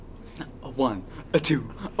1, 2,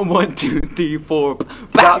 1, 2, 3, 4.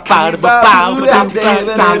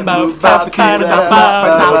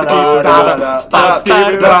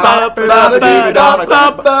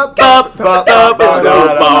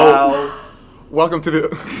 Welcome to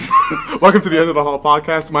the End of the Hall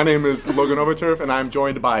podcast. My name is Logan Overturf, and I'm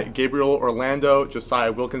joined by Gabriel Orlando,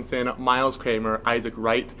 Josiah Wilkinson, Myles Kramer, Isaac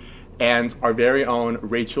Wright, and our very own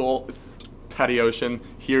Rachel Tateosian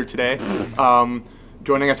here today.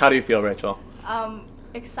 Joining us, how do you feel, Rachel?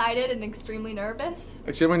 Excited and extremely nervous.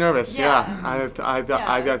 Extremely nervous, yeah. I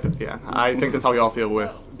think that's how we all feel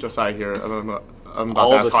with Josiah here. I'm about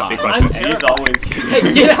to ask hot seat questions. He's always...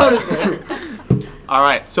 Hey, get out of there! All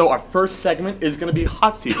right, so our first segment is going to be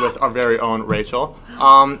Hot Seat with our very own Rachel.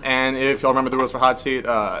 And if y'all remember the rules for Hot Seat,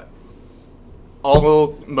 all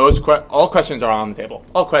questions are on the table.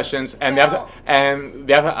 All questions, and they have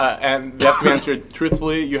to be answered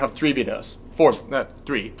truthfully. You have 3 vetoes. 4,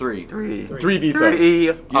 3 vetoes.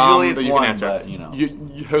 Usually it's you one, can answer. but you know.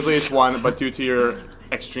 Usually it's 1, but due to your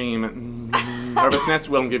extreme nervousness,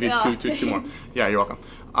 we'll give you two more. Yeah, you're welcome.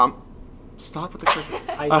 Stop with the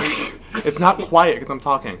cricket. It's not quiet because I'm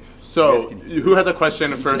talking. So, who has a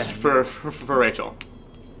question first for Rachel?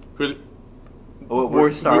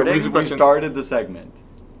 We're starting. We started the segment.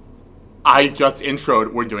 I just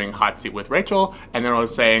introed. We're doing Hot Seat with Rachel, and then I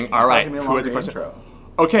was saying, all right, who has a question? Intro.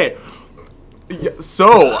 Okay.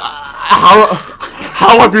 So,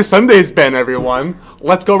 how have your Sundays been, everyone?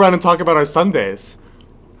 Let's go around and talk about our Sundays.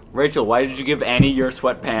 Rachel, why did you give Annie your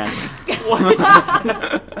sweatpants?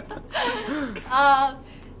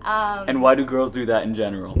 And why do girls do that in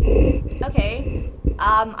general? Okay.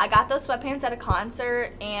 I got those sweatpants at a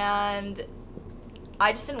concert, and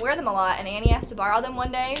I just didn't wear them a lot, and Annie asked to borrow them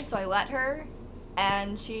one day, so I let her,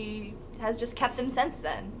 and she has just kept them since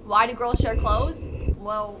then. Why do girls share clothes?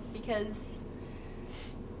 Well, because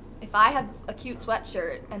if I have a cute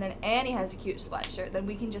sweatshirt and then Annie has a cute sweatshirt, then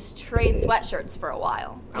we can just trade sweatshirts for a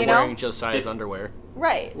while. I'm wearing Josiah's underwear.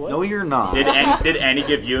 Right. What? No, you're not. Did Annie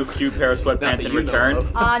give you a cute pair of sweatpants in return?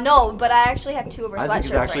 No, but I actually have 2 of her sweatshirts Isaac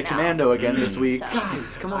is actually right now. commando again this week. So.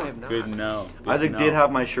 Guys, come on. Good to know. Isaac did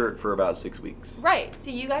have my shirt for about 6 weeks. Right.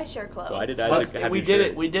 So you guys share clothes. Why did Isaac have We your did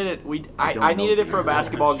shirt? it. We did it. I needed it for a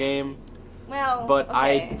basketball game, Well, but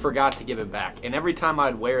okay. I forgot to give it back. And every time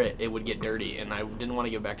I'd wear it, it would get dirty, and I didn't want to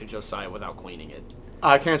give it back to Josiah without cleaning it.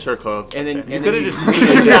 I can't share clothes. And then You could have just cleaned it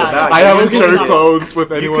and gave it back. I haven't shared clothes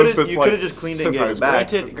with anyone since You could have just cleaned it and gave it back.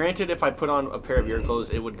 Granted, if I put on a pair of your clothes,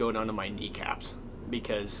 it would go down to my kneecaps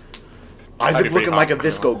because Isaac looking like a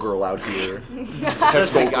Visco girl out here. that's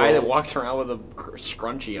the guy that walks around with a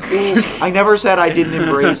scrunchie on. I never said I didn't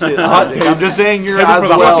embrace it. Isaac. I'm just saying you're Save it as for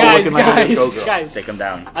the well hot looking like a Visco girl. Guys, Take him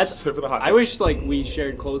down. I wish we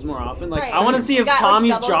shared clothes more often. Like Right. I want to see You if got,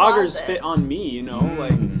 Tommy's double joggers closet. fit on me. You know,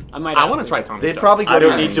 like I might. I have want to try Tommy's They'd stuff. probably go I don't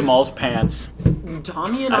down. need Jamal's pants.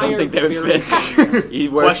 Tommy and I don't are think they would very- fit. He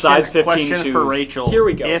wears size 15 question shoes. for Rachel. Here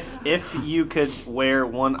we go. If you could wear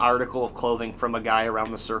one article of clothing from a guy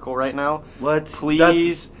around the circle right now, What?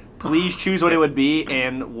 please choose what it would be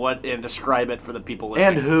and describe it for the people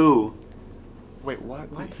listening. And who? Wait,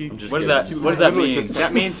 what? What does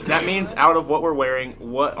that mean? That means out of what we're wearing,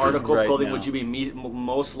 what article Right of clothing now. would you be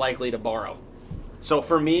most likely to borrow? So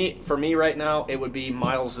for me right now, it would be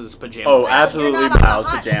Miles's pajamas. Oh, Well, absolutely you're not on the Miles'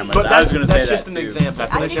 hot pajamas. but I was going to say that's that just an too. example. I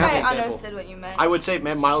think I example. understood what you meant. I would say,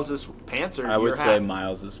 man, Miles's pants are. I would your say hat.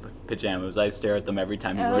 Miles' pajamas. I stare at them every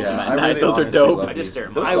time he Oh. wears them Yeah, at I night. really Those are honestly dope. love I just stare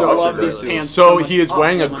at Those Miles. I socks are love really these cool. pants. So much. he is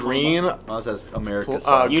wearing Oh, a yeah, my green, Miles has America's green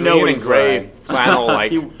socks. and gray flannel,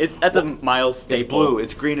 like That's a Miles It's staple. blue.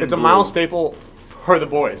 It's green and it's a blue. Miles staple for the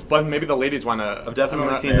boys, but maybe the ladies want to. I've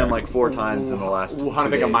definitely seen them like 4 times in the last 2 How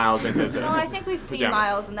to think of days. Miles into it. Well, I think we've seen Pajamas.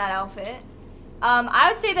 Miles in that outfit.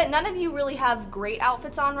 I would say that none of you really have great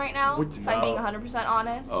outfits on right now, if I'm being 100%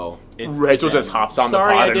 honest. Oh. It's Rachel pajamas. just hops on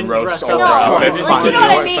Sorry, the I pod and didn't roasts dress all up. her No, outfits. like, you know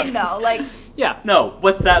what I mean, though. Like, Yeah. No,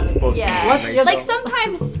 what's that supposed yeah. to Yeah, Like, though.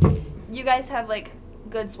 sometimes you guys have, like,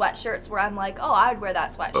 good sweatshirts where I'm like, oh, I would wear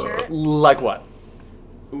that sweatshirt. Like what?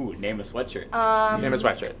 be? Ooh, name a sweatshirt. Name a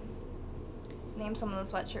sweatshirt. Name some of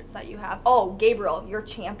the sweatshirts that you have. Oh, Gabriel, you're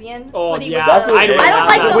champion. Oh, Hoodie yeah. with the- I don't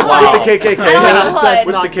like have the that. hood. With the KKK I don't like the hood. hood.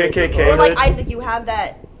 With not the KKK Or like hood. Isaac, you have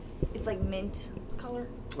that. It's like mint color.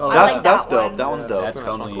 Oh, I that's like that's that dope. one. That one's dope. That's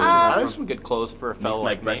Sounds funny. cool. That's some good clothes for a Makes fellow my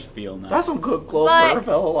like me. breast feel nice. That's some good clothes But for a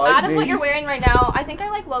fellow like out of me. what you're wearing right now, I think I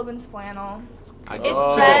like Logan's flannel. It's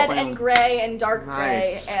Oh. red and gray and dark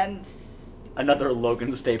Nice. gray and Another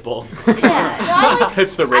Logan staple. yeah. No, I like.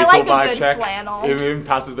 It's the I Rachel like a vibe good check. flannel. It even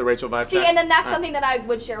passes the Rachel vibe See, check. and then that's something that I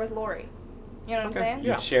would share with Lori. You You know what I'm saying?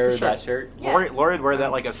 Yeah, Share for sure. that shirt. Yeah. Lori would wear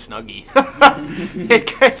that like a snuggie. It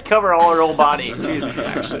could cover all her whole body.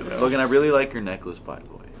 Actually, though. Logan, I really like your necklace, by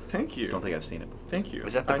the way. Thank you. Don't think I've seen it before. Thank you.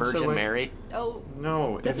 Was that the Actually, Virgin Mary? Oh.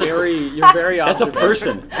 No, it's You're very That's a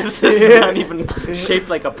observant. person. This is not even shaped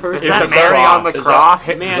like a person. Is that a Mary cross. on the Is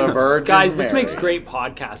cross? Man, The Virgin guys, this Mary. makes great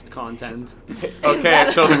podcast content. Okay, that-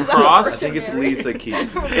 so the is that cross. I think it's Lisa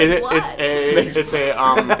Keith. What? It's a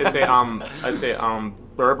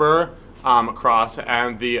Berber cross,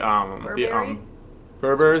 and the Burberry?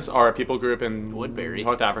 Berbers are a people group in Woodbury.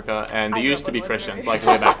 North Africa, and they I grew used up to be in Christians,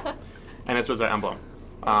 Woodbury. like way back. And this was their emblem.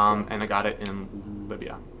 And I got it in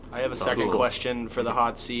Libya. I have a second cool. question for the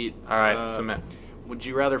hot seat. All right, submit. Would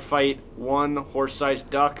you rather fight one horse-sized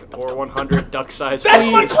duck or 100 duck-sized That's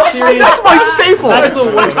my fleas? question. That's my staple. That's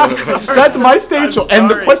the worst question. That's my staple. I'm And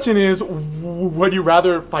the sorry. question is, would you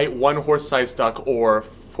rather fight one horse-sized duck or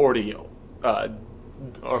 40? I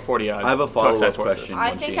have a follow-up question.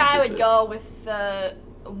 I When she think I answers would this. go with the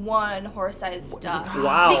one horse-sized duck.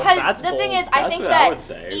 Wow, Because that's the thing bold. is, I That's think what I that would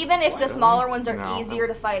say. even if the smaller ones are No. easier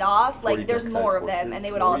to fight off, 40 like there's duck-sized more of them, horses. and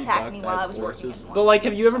they would all 40 attack me while I was duck-sized working. horses. in But one. like,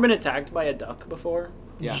 have you ever been attacked by a duck before?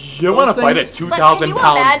 Yeah. You want to Those fight a things-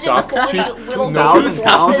 2,000-pound imagine duck? 40 little 2,000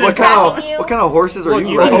 pounds? horses What attacking you? kind of horses are Look, you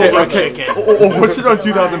you running? can Okay, take okay. chicken. Horses are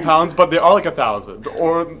 2,000 pounds, but they are like 1,000,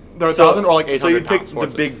 or they're 1,000 or like 800 So you pick pounds. the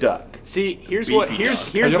horses. big duck. See, here's Beefy what duck.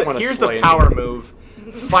 here's I don't wanna the slay any. power move.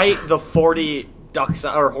 Fight the 40 ducks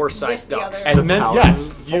or horse-sized With the ducks. other- And then power yes,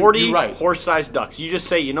 move. 40 you're right. horse-sized ducks. You just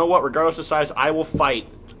say, you know what? Regardless of size, I will fight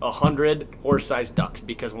 100 horse-sized ducks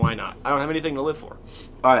because why not? I don't have anything to live for.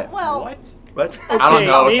 All right. Well, What? What? I don't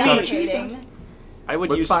know. maybe- It's not- self-deprecating. I would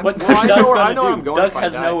What's use. fine? What's Well, I the duck know where gonna I'm do? going. Duck if I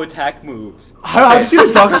has die. no attack moves. Have you seen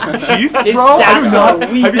a duck's teeth, bro? His I do stats not.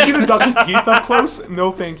 are weak. Have you seen a duck's teeth up close?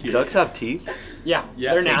 No, thank you. Ducks have teeth? Yeah,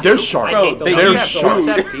 Yeah, they're nasty. they're sharp. I Bro, hate those. they They're do They're have sharp. Dogs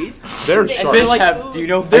food. have teeth. They're They- sharp. Fish like have, food. Do you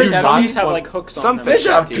know their fish have not? teeth have What? like hooks on Some them. fish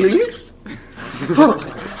have teeth?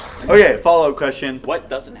 Okay, follow-up question. What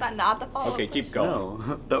doesn't? Is that not the follow-up Okay, keep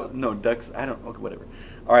question? going. No, ducks. I don't. Okay, whatever.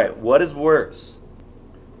 All right, what is worse?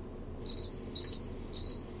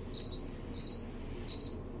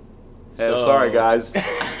 Hey, I'm So- sorry, guys.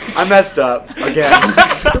 I messed up again.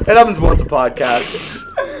 It happens once a podcast.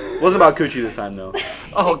 Wasn't about coochie this time, though.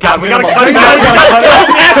 Oh God, we gotta Minimal. cut it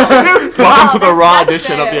out. Welcome to the raw that's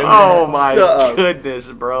edition of the fair. Oh my Shut up. goodness,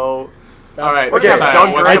 bro. All right. Okay, Josiah,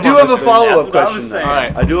 don't what's grab I do your have a question? follow-up That's what I was question, though. saying. All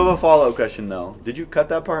right. I do have a follow-up question, though. Did you cut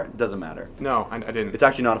that part? Doesn't matter. No, I didn't. It's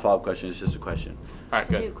actually not a follow-up question. It's just a question. All right, It's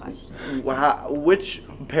a new good. question. Which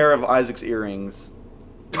pair of Isaac's earrings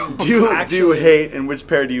do you Actually- hate, and which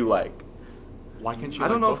pair do you like? Why can't you? I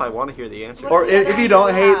don't like know if both? I want to hear the answer. What Or do you if you guys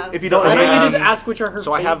don't hate, have? if you don't Why don't hate, you just Um, ask which are her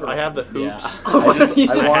So I have the Yeah. hoops, I just, You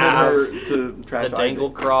I just wanted have her to trash the dangle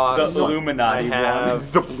Isaac. cross. The Illuminati I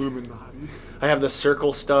have The Illuminati. I have the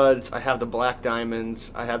circle studs. I have the black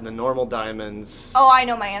diamonds. I have the normal diamonds. Oh, I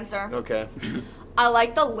know my answer. Okay. I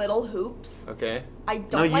like the little hoops. Okay. I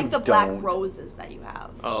don't No, you like the black don't. roses that you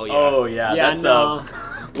have. Oh yeah. Oh yeah, Yeah, that's no.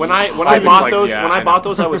 When I I just bought like- those yeah, when I I bought know.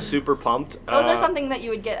 those I was super pumped. Those are something that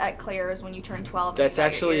you would get at Claire's when you turn 12. and That's you got your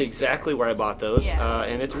actually ears exactly pierced. where I bought those. Yeah.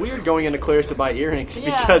 And it's weird going into Claire's to buy earrings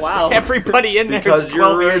Yeah. because Wow. everybody in there Because is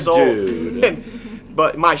 12 you're a years old. dude.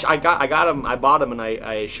 But I got them. I bought them and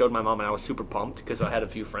I showed my mom and I was super pumped because I had a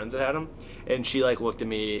few friends that had them, and she like looked at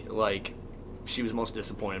me like she was the most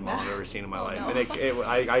disappointed mom I've ever seen in my Oh, life, no.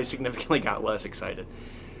 and I significantly got less excited.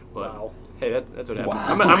 But Wow. hey, that's what happens. Wow.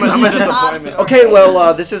 I'm a disappointment. Okay,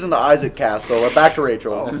 well, this isn't the Isaac cast, so we're back to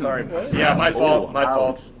Rachel. Oh, sorry. Yeah, my fault. My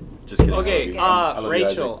fault. Just kidding. Okay, I love you,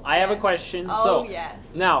 Rachel, Isaac. I have a Yeah. question. Oh, So yes.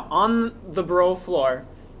 now on the bro floor,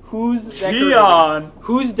 who's decorating? Keon.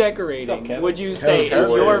 Who's decorating? Kevin? Would you say Kevin.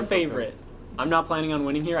 is your Kevin. favorite? I'm not planning on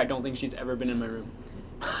winning here. I don't think she's ever been in my room.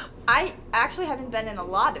 I actually haven't been in a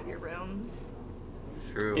lot of your rooms.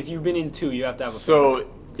 True. If you've been in two, you have to have a. So,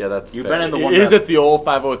 Yeah, that's You've fair. been in the one is that- it the old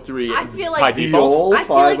 503? I feel like by the default? old I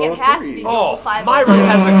feel like it has to be 503. the Oh, old 503. my room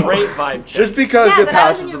has a great vibe check. Just because Yeah, it but I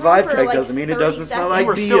was passes in the your vibe room for check like doesn't mean it 30 doesn't smell seconds. like You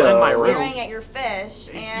were still in my room. Staring at your fish,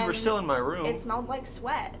 and You were still in my room. it smelled like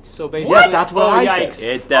sweat. So basically, Yes, that's what oh, I yikes.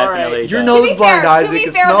 said. It definitely All right. does. Your To nose be blind, fair, Isaac. to be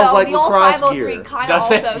It fair smells though, like the old lacrosse 503 gear. kind of Does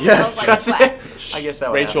also it? smells Yes, like That's sweat. it. I guess that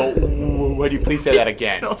would Rachel, happen. would you please say that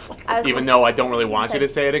again? Smells like- I was Even going- though I don't really want you said-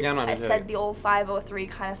 to say it again, I'm I gonna say said it. the old 503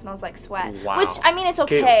 kind of smells like sweat. Wow. Which, I mean, it's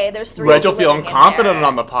okay. Okay. There's three Rachel of you feeling living in confident there.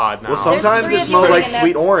 on the pod now. Well, sometimes three it of you smells living like in there.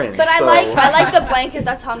 sweet orange. But so. I like the blanket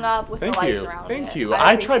that's hung up with Thank the lights you. around Thank it. you. I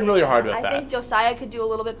tried appreciate really hard that. with I that. think Josiah could do a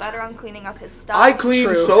little bit better on cleaning up his stuff. I clean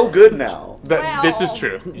True. so good now. This is Well-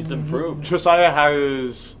 true. It's improved. Josiah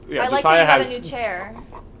has. Yeah, I like Josiah that you got has. a new chair.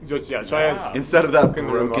 Josiah's Instead of that Fucking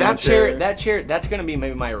broken That chair. chair, that's gonna be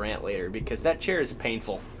maybe my rant later because that chair is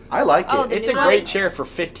painful. I like Oh, it. the It's new a great one? chair for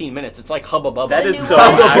 15 minutes. It's like Hubba Bubba. That The is new so.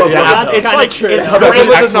 one? Yeah, It's like true. it's Hubba great. Bubba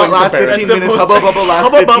does excellent not last comparison. 15 minutes. Hubba Bubba lasts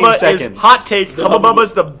Hubba 15 Bubba seconds. is hot take. Hubba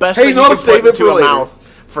Bubba's the best Hey, thing no, you can save put it into for a later. mouth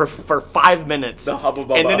for 5 minutes. The Hubba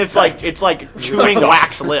Bubba and then it's effect. like chewing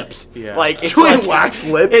wax lips. Yeah. Like it's Chewing like, wax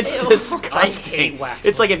lips? It's Ew. disgusting.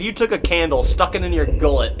 It's like if you took a candle, stuck it in your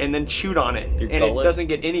gullet, and then chewed on it, Your and gullet? it doesn't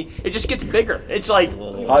get any. It just gets bigger. It's like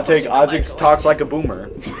Hot take, Isaac talks like a boomer.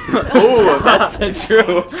 Ooh, that's the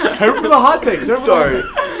truth. Serve for the hot takes. Serve for the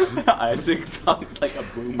hot Sorry. Isaac talks like a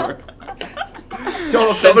boomer.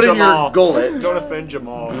 don't Shove it in Jamal. your gullet. Don't offend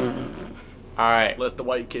Jamal. All right. Let the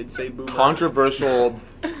white kid say boomer. Controversial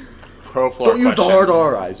pro floor Don't use the question. hard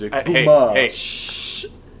R, Isaac. Hey, Boomer. hey, Shh.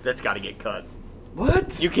 That's got to get cut.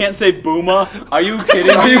 What? You can't say boomer. Are you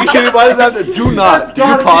kidding Are you me? kidding? Why does that have to? Do not. Do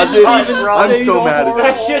you pause it? I'm so mad at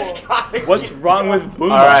That's that. just got to What's wrong with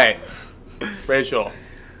boomer? All right, Rachel,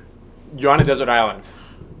 you're on a desert island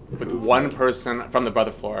with one person from the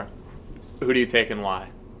brother floor. Who do you take and why?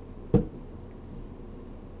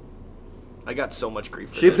 I got so much grief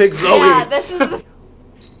for She this. picked Zoe. Yeah, this is the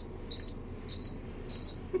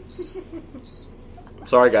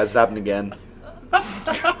Sorry, guys. It happened again.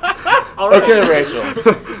 Okay, Rachel.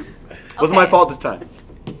 Wasn't my Okay. fault this time.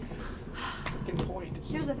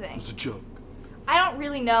 Here's the thing. It's a joke. I don't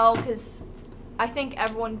really know because I think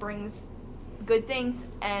everyone brings good things,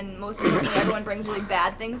 and most importantly, everyone brings really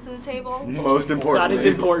bad things to the table. Most important. That is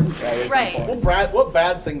important. Right. What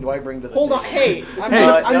bad thing do I bring to the Hold on. table? Hey,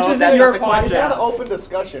 I'm I'm no, just that's in your not the question. It's not an podcast. open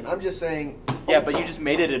discussion. I'm just saying. Yeah, but you just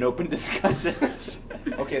made it an open discussion.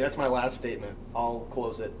 Okay, that's my last statement. I'll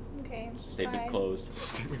close it. Okay. Statement fine. closed.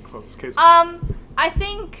 Statement closed. Case. I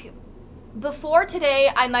think before today,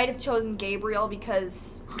 I might have chosen Gabriel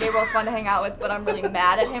because Gabriel's fun to hang out with, but I'm really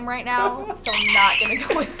mad at him right now, so I'm not gonna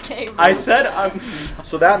go with Gabriel. I said I'm.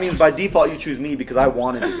 So that means by default you choose me because I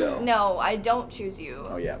wanted to go. No, I don't choose you.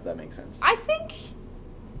 Oh yeah, that makes sense. I think.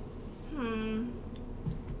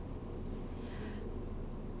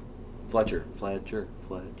 Fletcher.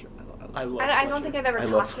 I love I don't think I've ever I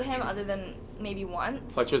love talked to him other than maybe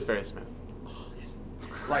once. Fletcher's very smooth.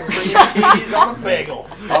 Like he's on a bagel.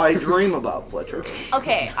 I dream about Fletcher.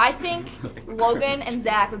 Okay, I think Logan and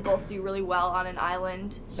Zach would both do really well on an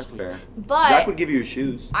island, That's fair. but Zach would give you his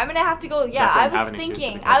shoes. I'm gonna have to go. Yeah, Zach I wouldn't have was any shoes,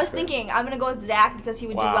 thinking. so I that's was fair. thinking. I'm gonna go with Zach because he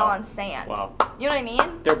would do Wow. well on sand. Wow. You know what I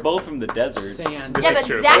mean? They're both from the desert. Sand. This Yeah, is but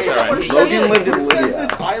true. Zach That's doesn't alright. work Logan lived in Who says Leah.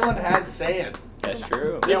 this island has sand? That's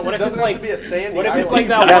true. Yeah, what if it's doesn't like? have to be a sandy What if it's island. like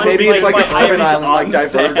that Yeah, one? maybe it's like a urban island, like on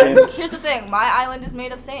sand. Divergent. Here's the thing. My island is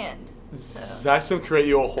made of sand. Zach's gonna create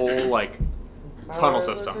you a whole like tunnel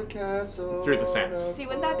system through the sands. See,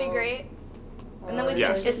 wouldn't that be great? And then we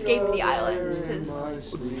Yes. could escape the island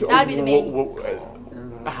because that'd be the main.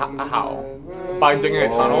 How? By digging a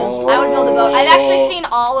tunnel? I would build a boat. I'd actually seen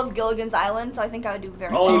all of Gilligan's Island, so I think I would do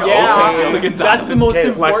very Oh, well. Yeah, okay. Gilligan's that's the Island. most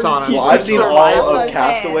Okay, flex on important us. piece Well, of I've seen survival. all That's what of I'm saying,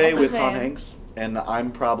 Castaway that's what with I'm Tom saying. Hanks, and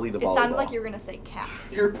I'm probably the It volleyball. sounded like you were gonna say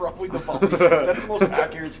cats. You're probably the volleyball. That's the most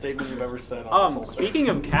accurate statement you've ever said on this whole thing. Speaking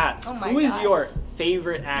of Cats, Oh my who is gosh. your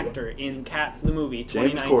favorite actor in Cats the movie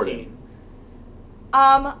James 2019?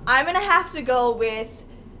 I'm gonna have to go with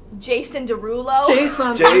Jason Derulo.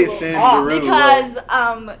 Jason. Jason Derulo. Because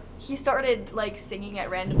he started like singing at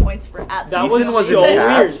random points for That absolutely was was so in weird.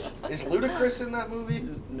 Cats? Is Ludacris in that movie?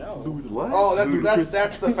 No. What? Oh,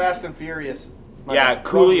 that's the Fast and Furious. My Yeah, bad.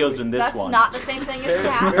 Coolio's in this That's one. not the same thing as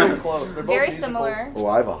Very cats. close. They're both Very musicals. similar. Oh,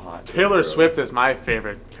 I have a hot. Taylor Swift is my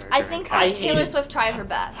favorite character. I in think Cats. Taylor Swift tried her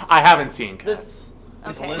best. I haven't seen Cats.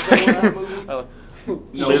 Is Okay. Lizzo in that movie?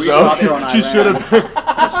 No, we dropped her on She Iran. should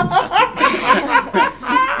have.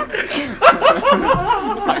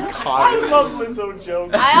 I love Lizzo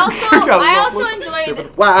jokes. I also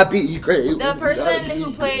enjoyed Why be great? the person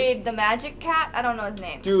who played the magic cat. I don't know his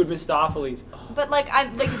name, Dude, Mistopheles. but like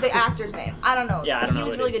I'm like the actor's name. I don't know. Yeah, I don't he know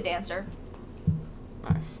was a who it really is. good dancer.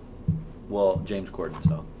 Nice. Well, James Corden,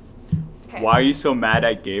 so. Okay. Why are you so mad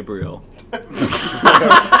at Gabriel?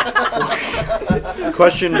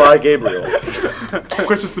 Question by Gabriel.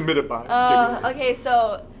 Question submitted by. Okay,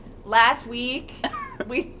 so last week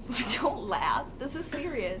we don't laugh. This is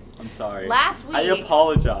serious. I'm sorry. Last week. I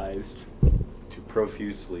apologized. Too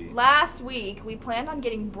profusely. Last week, we planned on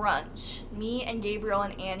getting brunch. Me and Gabriel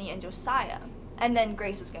and Annie and Josiah. And then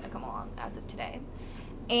Grace was going to come along as of today.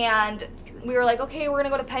 And we were like, okay, we're going to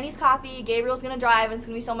go to Penny's Coffee. Gabriel's going to drive, and it's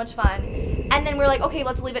going to be so much fun. And then we were like, okay,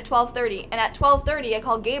 let's leave at 12:30. And at 12:30, I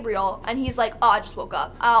called Gabriel, and he's like, oh, I just woke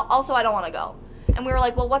up. Also, I don't want to go. And we were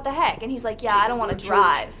like, well, what the heck? And he's like, yeah, I don't want to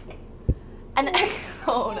drive. And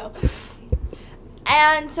oh, no.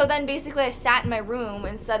 And so then basically I sat in my room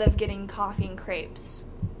instead of getting coffee and crepes.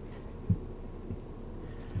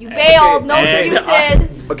 You bailed, no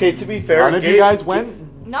excuses. Okay, to be fair, None of you guys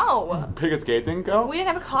went? No, Because Gabe didn't go? we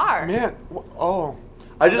didn't have a car. Man, oh.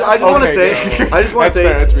 I just want to Okay, say, yeah. I just want That's to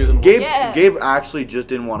fair, that's say, reasonable. Yeah. Gabe actually just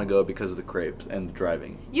didn't want to go because of the crepes and the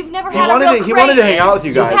driving. You've never He had a wanted real to- crepe. he wanted to hang out with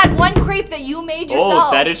you guys. You've had one crepe that you made yourself.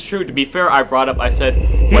 Oh, that is true. To be fair, I brought up. I said,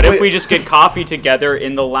 "What if wait. we just get coffee together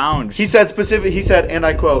in the lounge?" He said, and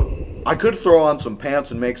I quote, I could throw on some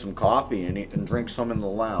pants and make some coffee and eat and drink some in the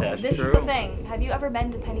lounge. That's This true. is the thing. Have you ever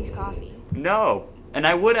been to Penny's Coffee? No, and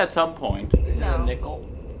I would at some point. Is it No. a nickel?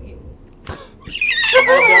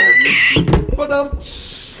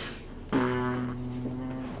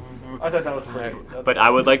 I thought that was pretty. But I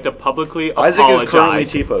would like to publicly Isaac is currently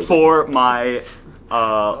apologize T-posing. for my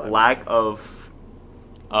lack of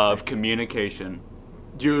communication.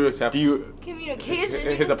 Do you accept? Communication.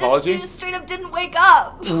 His You just apology? You just straight up didn't wake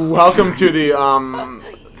up. Welcome to the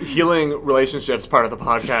healing relationships part of the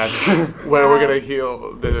podcast, where we're gonna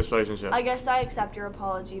heal this relationship. I guess I accept your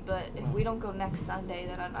apology, but if we don't go next Sunday,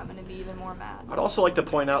 then I'm going to be even more mad. I'd also like to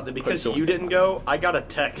point out that because you didn't go, I got a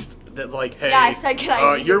text that's like, "Hey, Yeah, I said, "Can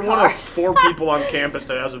I use you're your one car?" of 4 people on campus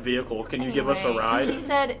that has a vehicle. Can you give us a Anyway, ride?" He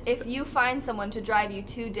said, if you find someone to drive you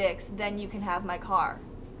 2 dicks, then you can have my car.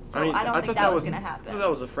 So I, don't thought think that was going to happen. I thought that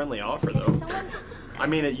was a friendly offer, If though. someone... I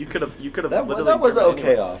mean, you could have That literally was an driven okay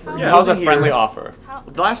anywhere. offer. Yeah, that was a Here. friendly offer. How,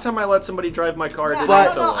 The last time I let somebody drive my car, Yeah, it I didn't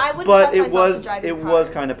don't so know. well. I wouldn't But trust it myself was to drive your it car. was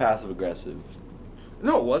kind of passive aggressive.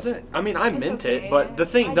 No, it wasn't. I mean, I It's meant okay. it, but the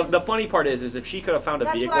thing, I the just- funny part is if she could have found a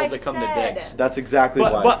That's vehicle what I to come to said. Dick's. That's exactly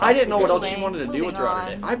why. But I didn't know what else she Anyway, wanted to do with her other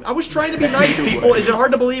day. moving I was trying to be nice, people. Is it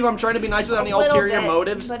hard to believe I'm trying to be nice without any A little ulterior bit,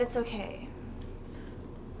 motives? But it's okay.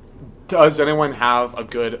 Does anyone have a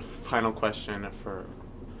good final question for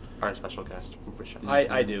our special guest, Rashad?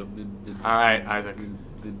 I do. All right, Isaac.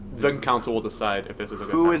 The council will decide if this is a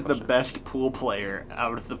good Who final is the question. best pool player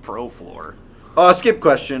out of the pro floor? Skip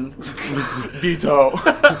question. Veto.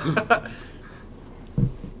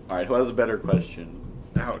 All right, who has a better question?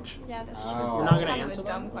 Ouch. Yeah, that's You're true. not That's gonna kind of answer a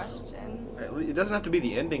that? dumb question. It doesn't have to be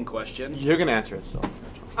the ending question. You're gonna answer it, so.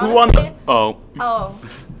 Who won? Honestly- Oh, Oh.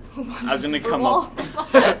 Who won I was the gonna Super come Bowl? up.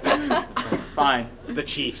 It's fine. The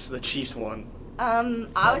Chiefs won. I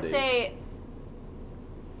would Sundays. say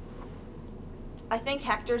I think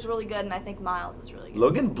Hector's really good, and I think Myles is really good.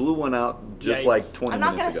 Logan blew one out just Yikes. like 20 I'm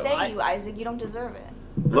not minutes gonna ago. say you, Isaac. You don't deserve it.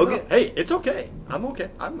 Logan Hey, it's okay. I'm okay.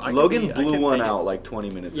 I can Logan be- I blew can one take it. out like 20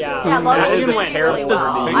 minutes Yeah. ago. Yeah, Logan, That you is did my do terrible really well.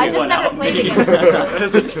 doesn't I mean just you never went played out. against him. That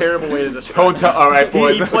is a terrible way to describe Don't tell. All right,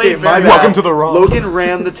 boys. He played My very bad. Welcome bad. to the wrong. Logan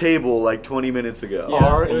ran the table like 20 minutes ago.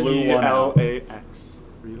 RELAX.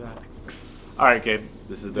 Relax. All right, Gabe.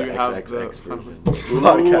 This is Do the you have XXX the final version. question? Who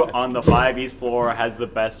Podcast. on the 5 East floor has the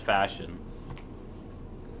best fashion?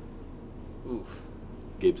 Oof.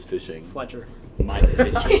 Gabe's fishing. Fletcher. My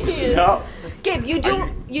fishing. He is. No. Gabe, you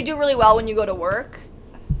do really well when you go to work.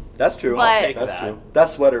 That's true. But- Take That's that. true. That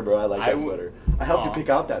sweater, bro. I like I that w- sweater. I helped you Aw, pick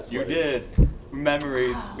out that You sweater. did.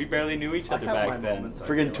 Memories. We barely knew each other back then.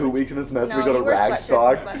 Friggin' 2 weeks in the semester, No, we go you to wear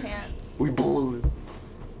Ragstock. sweatshirts and sweatpants. We bullet.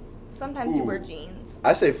 Sometimes you wear jeans.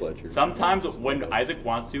 I say Fletcher. Sometimes when Isaac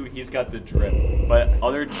wants to, he's got the drip. But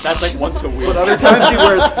that's like once a week. But other times he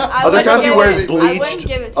wears. I Other wouldn't times he give wears it- I wouldn't bleached.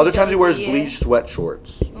 give it to Other times he wears Josie. bleached sweat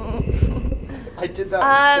shorts. I did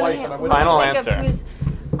that twice, and I went. Final think answer. Of who's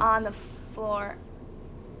on the floor?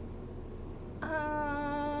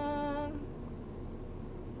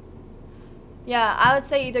 Yeah, I would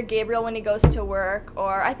say either Gabriel when he goes to work,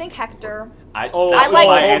 or I think Hector. I I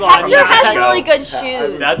like Hector has really good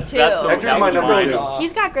shoes That's too. Hector's that my was number mine. two.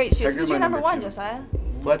 He's got great shoes. Hector's Who's your my number number 1, two. Josiah?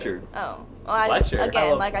 Fletcher. Oh, well, I just, Fletcher. again,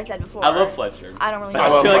 love- like I said before. I love Fletcher. I don't really But I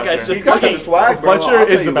know. love I feel like Fletcher. it's just He's got some swag, bro. Fletcher I'll is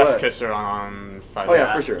tell the you best what. kisser on 5 Oh, yeah,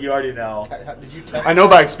 East. for sure. You already know. Did you test? I know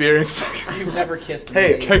by experience. You've never kissed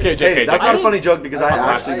Hey, me. JK, hey, that's JK. not a funny joke because I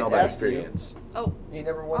I actually know by asked you. experience. Oh, You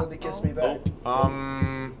never wanted to kiss me back.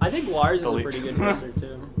 I think Lars is a Delete. pretty good kisser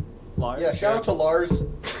too. Lars. Yeah, shout out to Lars. Why do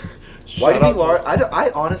you Shout think out to- Lars? I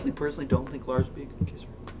honestly, personally, don't think Lars would be a good kisser.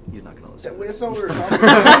 He's not gonna listen. That's not what we were talking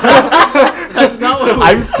about. That's not what we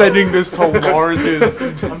I'm sending this to Lars's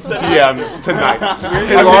DMs tonight.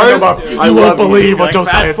 Hey, Lars, You I won't love you. believe what Like,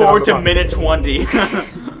 Josiah fast said on forward the to pod. minute 20.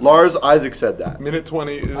 Lars, Isaac said that. Minute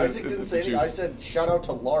 20 is Isaac didn't say anything. juice. I said shout out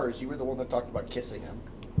to Lars. You were the one that talked about kissing him.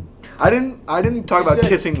 I didn't talk You about said-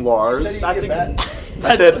 kissing Lars. You said That's he'd get ex- back.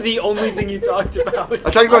 That's said- the only thing you talked about. I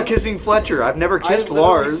talked about kissing Fletcher. I've never kissed I literally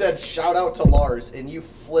Lars. said shout out to Lars, and you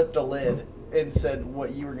flipped a lid and said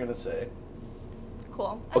what you were gonna say.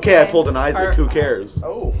 cool. Okay, I Anyway. pulled an Isaac. Who cares?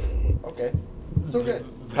 Oh, okay. It's okay.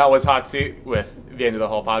 That was Hot Seat with the end of the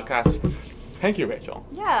whole podcast. Thank you, Rachel.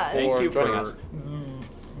 Yeah. Thank for you joining for- us.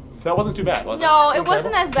 That wasn't too bad, was it? No, it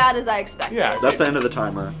wasn't as bad as I expected. Yeah, That's the end of the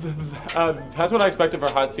timer. That's what I expected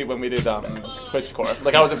for hot seat when we did Switch Core.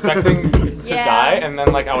 Like I was expecting to Yeah. die, and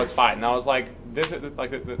then like I was fine. And I was like, this is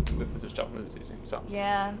like this is chill. This is easy. So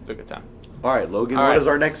Yeah. it's a good time. All right, Logan. All What right. is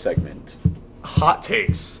our next segment? Hot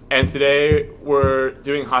takes, and today we're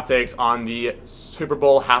doing hot takes on the Super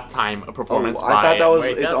Bowl halftime performance. Oh, I thought that was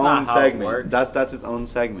Wait, its that's own not how it segment. works. That's its own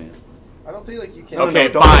segment. I don't feel like you can. No, Okay,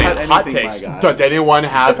 don't fine. cut Hot anything, takes. my guy. Does anyone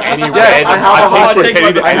have any Yes, red I have a hot hot takes take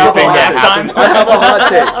pertaining to I have a anything hot that happened? I have a hot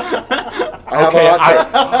take. I have Okay, a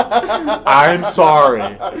hot take. I'm sorry.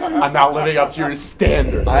 I'm not living up to your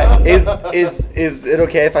standards. Is it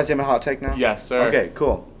okay if I say my hot take now? Yes, sir. Okay,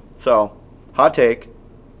 cool. So, hot take.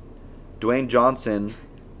 Dwayne Johnson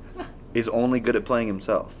is only good at playing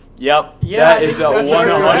himself. Yep. Yeah, that I is a think that's a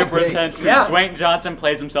good 100% true. Yeah. Dwayne Johnson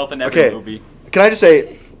plays himself in every Okay. movie. Can I just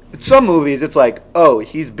say, in some movies it's like, oh,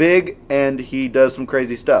 he's big and he does some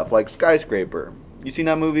crazy stuff, like Skyscraper. You seen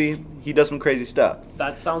that movie? He does some crazy stuff.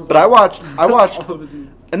 That sounds But like I watched, all of his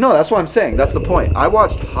movies. and no, that's what I'm saying. That's the point. I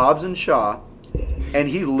watched Hobbs and Shaw, and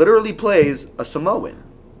he literally plays a Samoan.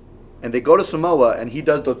 And they go to Samoa, and he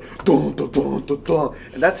does the dun, dun, dun, dun, dun.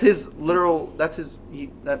 And that's his literal. That's his.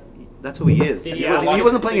 That's who he is. Did He, you was, watch- he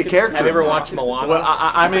wasn't playing a character. Have you ever watched Moana? Well,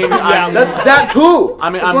 I mean, Yeah. That too. I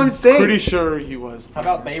mean, that's I'm what I'm saying. pretty sure he was. How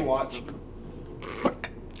about Baywatch?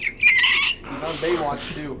 He's on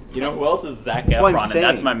Baywatch too. You know who else is Zac That's what I'm Efron, and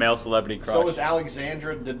that's saying. my male celebrity crush. So is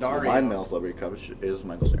Alexandra Daddario. My male celebrity crush is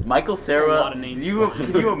Michael Cera. Michael a lot Cera. of names.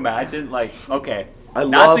 Can you imagine? Like, okay, I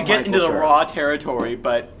not love to get Michael into the Cera. raw territory,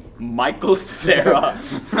 but Michael Cera.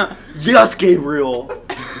 Yes, Gabriel.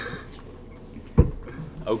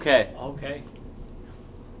 Okay. Okay.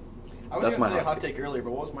 I was That's gonna my say a hot hot take earlier,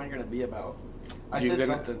 but what was mine gonna be about? I You said didn't-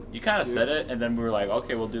 something. You kind of said it, and then we were like,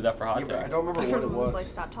 okay, we'll do that for hot Yeah, but I takes. don't remember what it Everyone was was. like,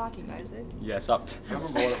 "Stop talking, Isaac." Yeah, stop. I don't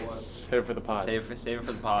remember what it was. Save it for the pod. Save it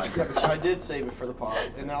for the pod. Yeah, but I did save it for the pod,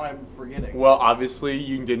 and now I'm forgetting. Well, obviously,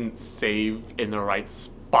 you didn't save in the right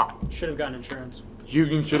spot. Should have gotten insurance.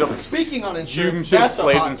 You should have. Speaking on You insurance, should have that's a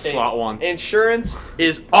slaved hot in take. slot one. Insurance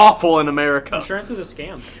is awful in America. Insurance is a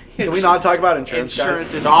scam. Can we not talk about insurance? guys?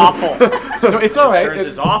 Insurance is awful. No, it's all right. Insurance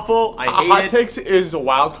is awful. I hate Hot it. takes is a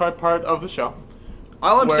wild card part of the show.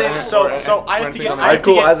 All I'm Where- saying, where- so I where have to anything get, on I have that.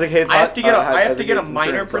 to get, Isaac hates I have hot- to get, I have Isaac to get a hates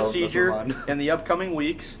minor insurance, so let's procedure move on. in the upcoming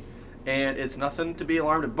weeks, and it's nothing to be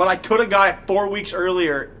alarmed of. But I could have got it 4 weeks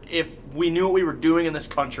earlier if we knew what we were doing in this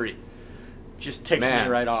country. Just ticks Man,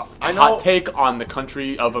 me right off. I know. Hot take on the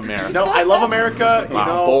country of America. No, I love America. You Wow,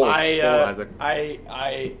 know, bold, I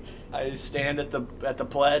Isaac. stand at the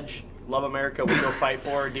pledge. Love America. We go fight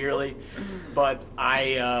for her dearly. But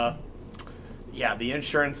yeah, the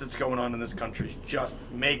insurance that's going on in this country is just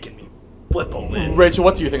making me flip a lid. Rachel,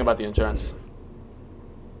 what do you think about the insurance?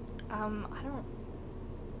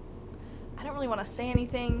 I don't really want to say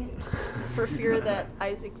anything for fear that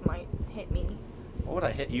Isaac might hit me. What would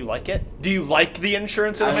I hit? You like it? Do you like the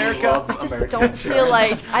insurance in I America? love I just American don't feel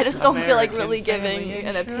like American really giving family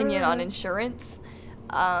an opinion on insurance.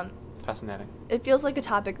 Fascinating. It feels like a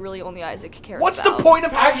topic really only Isaac cares What's about. the point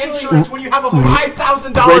of having insurance when you have a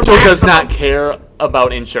 $5,000 Rachel does maximum? not care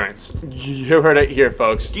about insurance. You heard it here,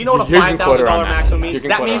 folks. Do you know what a You can quote her on $5,000 maximum You means? can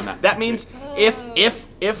That quote her means on that means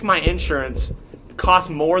if my insurance costs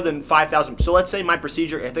more than $5,000, so let's say my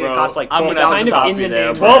procedure, I think it Bro, costs like I'm gonna $12,000. kind of stop in you the there,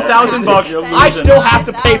 name. bro. $12,000. You're I losing. still have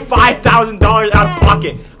to pay $5,000 out of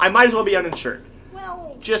pocket. I might as well be uninsured.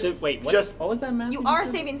 Well, Just Wait, what? just What was that math? you you are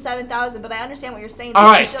said? saving $7,000, but I understand what you're saying. All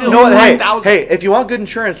but right, still- You know what? Hey, 1,000. hey, if you want good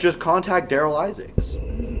insurance, just contact Daryl Isaacs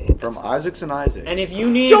from Isaacs and Isaacs. And if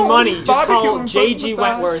you need Jones money, just barbecue call and foot J.G.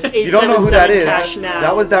 massage. Wentworth. you don't know who that 877 is, cash now.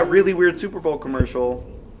 that was that really weird Super Bowl commercial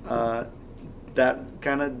that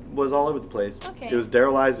kind of was all over the place. Okay. It was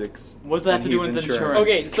Daryl Isaacs. What's that and to do he's with insurance. insurance?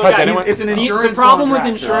 Okay, so Has guys, anyone- It's an the insurance problem with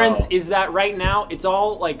contract. insurance No. is that right now it's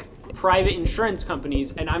all like private insurance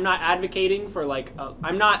companies, and I'm not advocating for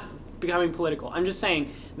I'm not becoming political. I'm just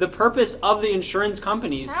saying the purpose of the insurance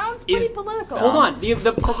companies Sounds pretty is political. hold on.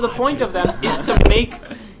 The point of them is to make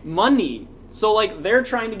money. So like they're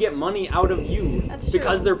trying to get money out of you That's true.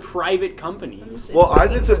 because they're private companies. Well,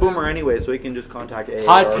 Isaac's a boomer anyway, so he can just contact AARP.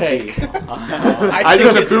 Hot take. I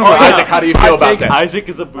Isaac's a boomer. Isaac, how do you feel about that? Isaac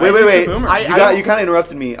is a boomer. Wait. boomer. You kind of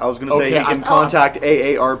interrupted me. I was going to say Okay, he can I'm- contact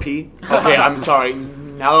AARP. Okay, I'm sorry.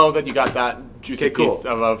 Now that you got that juicy Okay, cool. piece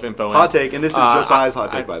of info in. Hot take, and this is Josiah's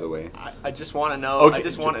hot I- take, by the way. I just want to know. Okay, I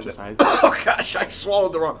just want to. Josiah. Oh gosh, I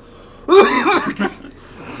swallowed the wrong.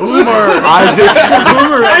 Isaac.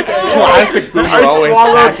 Classic boomer, always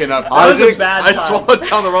backing up. That was a Isaac, bad I time. swallowed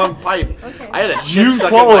down the wrong pipe. Okay. I had a chip You stuck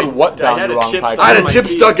swallowed in my, what down I had the a wrong chip pipe? stuck I had in a my chip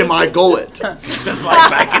teeth. stuck in my gullet. Just like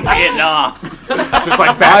back in Vietnam. Just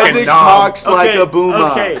like back Isaac in Nam. talks like a boomer.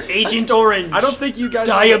 Okay. Agent Orange. I don't think you guys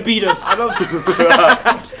Diabetes. I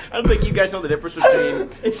don't think you guys know the difference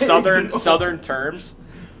between southern terms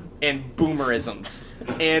and boomerisms.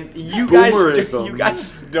 And you guys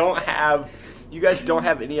don't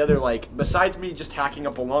have any other, like, besides me just hacking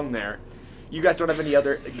up a lung there. You guys don't have any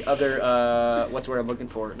other what's the word I'm looking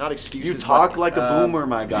for? Not excuses. You talk but, like a boomer,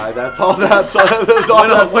 my guy. That's all. That's all.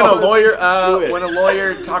 when a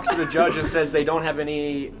lawyer talks to the judge and says they don't have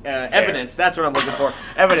any evidence, that's what I'm looking for.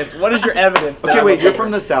 Evidence. What is your evidence? that Okay, I'm wait. looking You're for?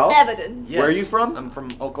 from the South. Evidence. Yes. Where are you from? I'm from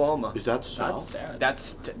Oklahoma. Is that South? That's sad.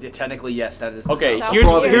 That's technically yes. That is the Okay, South.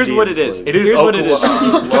 here's what it is. It is Here's what it is.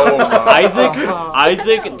 Oklahoma.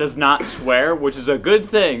 Isaac does not swear, which is a good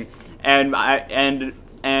thing,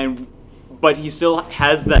 but he still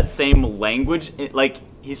has that same language. Like,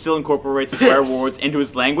 he still incorporates swear words into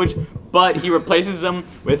his language, but he replaces them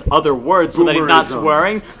with other words so that he's not Boomerisms.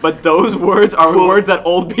 swearing. But those words are words that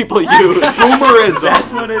old people use. Boomerism.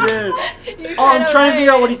 That's what it is. Oh, I'm trying to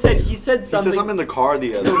figure out what he said. He said He something says I'm in the car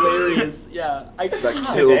the other day. hilarious. Yeah.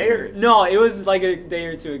 That killed me. No, it was like a day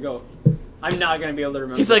or two ago. I'm not gonna be able to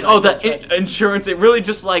remember. He's like, oh, the insurance. It really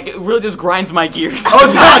just grinds my gears.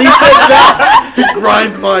 Oh God, he said that. He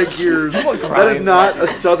grinds my gears. That is not a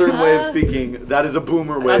Southern way of speaking. That is a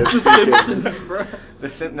boomer way That's of the speaking. Simpsons, bro.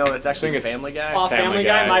 No, that's actually it's Family Guy. Oh, Family Family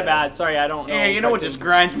Guy. Guy, My yeah. bad. Sorry, I don't know. Yeah, you know what just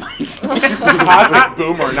grinds my gears? Classic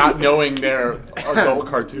boomer, not knowing their adult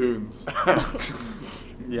cartoons.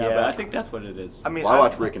 Yeah, but I think that's what it is. I mean, Well, I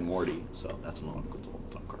watch Rick and Morty, so that's not a good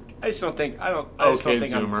top cartoon. I just don't think I just Okay, don't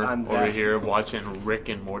think Zoomer, I'm over that. here watching Rick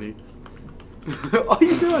and Morty. Oh,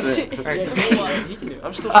 you doing it? Yeah, he can do it.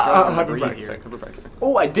 I'm still struggling Have to a breathe back here. sec, have a back sec.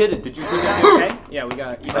 Oh, I did it. Did you see that? Okay. Yeah, we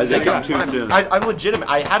got. I think Yeah, it's too fine. soon. I legitimate.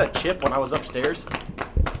 I had a chip when I was upstairs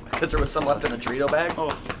because there was some left in the Dorito bag,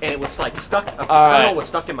 and it was like stuck. A kernel was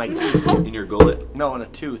stuck in my tooth. In your gullet. No, in a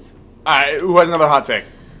tooth. Alright, who has another hot take?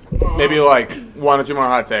 Maybe like one or two more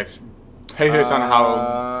hot takes. Hey, here's on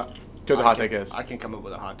how good the hot take is. I can come up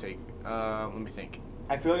with a hot take. Let me think.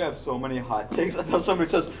 I feel like I have so many hot takes until somebody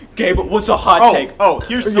says, "Okay, but what's a hot take?"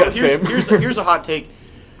 Yeah, same. Here's a hot take.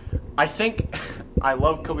 I think I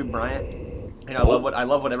love Kobe Bryant, and I love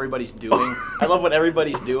what everybody's doing. I love what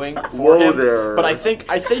everybody's doing for Whoa him. there. But I think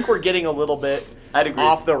we're getting a little bit I'd agree.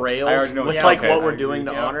 off the I rails already know with what- like okay, what I we're agree, doing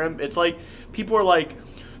to yeah. honor him. It's like people are like,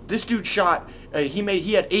 this dude shot.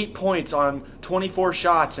 He had 8 points on 24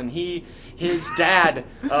 shots, and his dad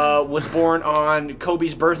was born on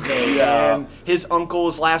Kobe's birthday, Yeah. and his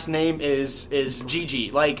uncle's last name is Gigi.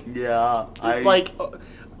 Like, Yeah,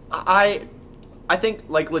 I think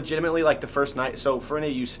like legitimately like the first night. So for any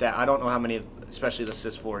of you I don't know how many, especially the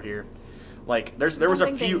cis floor here. Like there was a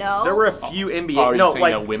think they few know? there were a few NBA Oh, are you no saying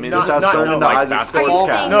like that women- not, This has not, turned no, into like Isaac basketball. Are you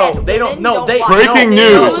Sportscast. saying No, that they don't- women no, they- watch Breaking the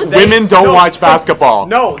news: women don't no. watch basketball.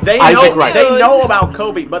 No, they Isaac know Wright. they know about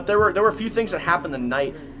Kobe, but there were a few things that happened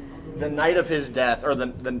the night of his death, or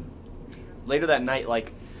the later that night,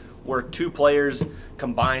 like where two players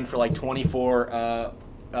combined for like 24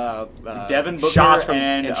 Devin Booker shots from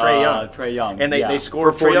and Trae Young. Trae Young, And they yeah.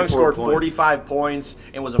 scored. For Trae Young 44 scored points. 45 points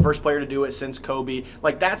and was the first player to do it since Kobe.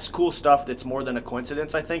 Like that's cool stuff. That's more than a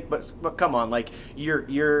coincidence, I think. But come on, like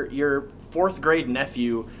your fourth grade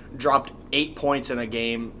nephew dropped 8 points in a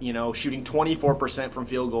game. You know, shooting 24% from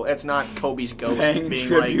field goal. It's not Kobe's ghost Paying being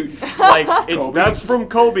tribute. that's from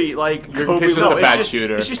Kobe. Like Your kid's just a it's bad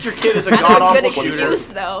shooter. It's just your kid is a That's god a good awful shooter. excuse,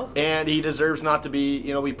 though. And he deserves not to be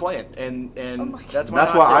playing, and my God. that's That's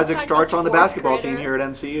my why hot take. Isaac Like starts a on the fourth basketball grader. team here at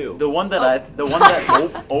MCU. The one that the one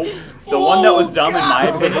that was dumb in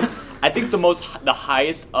my opinion. I think the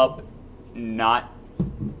highest up, not.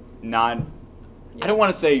 I don't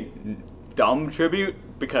want to say dumb tribute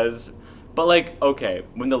but like okay,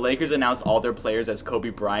 when the Lakers announced all their players as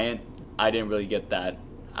Kobe Bryant, I didn't really get that.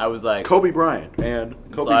 I was like, Kobe Bryant and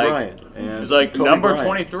Kobe like- Bryant and it was like Kobe number Bryant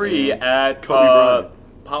 23 and at Kobe Bryant.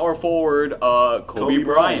 power forward Kobe Kobe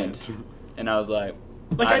Bryant. Bryant. And I was like,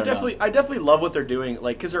 Like I I don't know. definitely love what they're doing,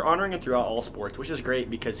 like because they're honoring him throughout all sports, which is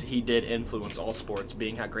great because he did influence all sports,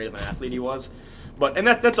 being how great of an athlete he was. But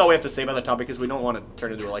that's all we have to say about the topic, because we don't want to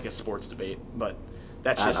turn it into like a sports debate. But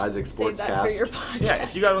that's At just Isaac Save that for your Sportscast. podcast. yeah.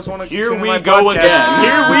 If you guys want to Here tune in we my go podcast, again.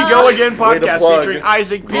 Here we go again Way to podcast plug. featuring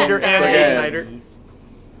Isaac, Peter, Once and again. Igniter.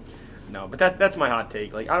 No, but that's my hot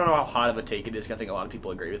take. Like I don't know how hot of a take it is. 'Cause I think a lot of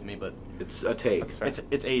people agree with me, but It's a take. it's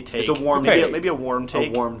a take. It's a warm take. Maybe a warm A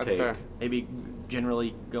take. warm That's take. fair. Maybe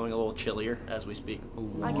generally going a little chillier as we speak.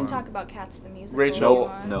 I can talk about Cats the musical. Rachel,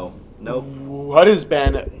 if you want. No. What has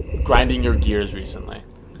been grinding your gears recently?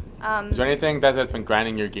 Is there anything that's been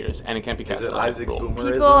grinding your gears? And it can't be Cats. Is it Isaac's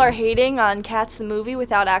boomerisms? People are hating on Cats the movie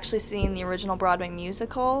without actually seeing the original Broadway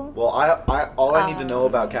musical. Well, all I need to know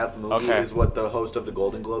about Cats the movie Okay. is what the host of the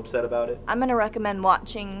Golden Globe said about it. I'm gonna recommend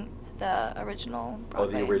watching the original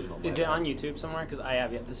Broadway. Oh, the original. Is it on YouTube somewhere? Because I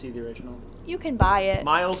have yet to see the original. You can buy it.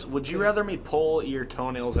 Myles, would you rather me pull your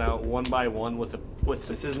toenails out one by one with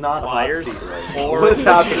This is not pliers, hot seat right or What is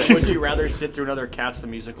happening? would you rather sit through another Cats the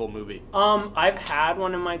musical movie? I've had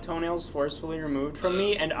one of my toenails forcefully removed from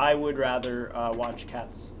me, and I would rather watch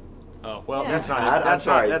Cats. Oh well, Yeah. that's not I'm that's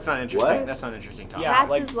sorry. not interesting. What? That's not interesting. Topic. Yeah, Cats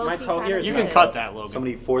like is my low-key toe kind here. of You is can good. cut that, Logan.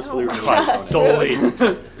 Somebody forcefully removed God. your toenail.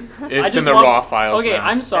 It's just in the love- raw files. Okay, now.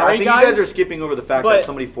 I'm sorry, I think guys. you guys are skipping over the fact but- that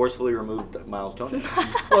somebody forcefully removed Myles' toenail.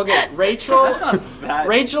 Okay, Rachel. That-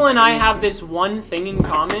 Rachel and I have this one thing in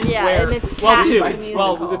common. Yeah, where, and it's well, Cats two. the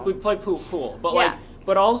Well, musical. we play pool, but Yeah.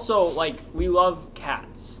 but also like we love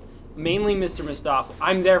cats. Mainly Mr. Mistopheles.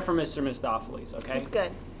 I'm there for Mr. Mistopheles. Okay. He's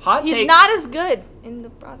good. Hot He's take. not as good in the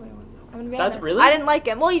Broadway one. I'm gonna be That's honest. really? I didn't like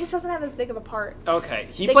him. Well, he just doesn't have as big of a part. Okay,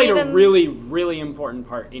 he They played gave a him- really, really important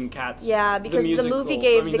part in Cats. Yeah, because the musical. movie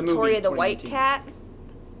gave I mean, the movie Victoria the white 2019. cat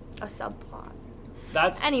a subplot.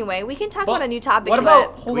 That's. Anyway, we can talk but about a new topic. What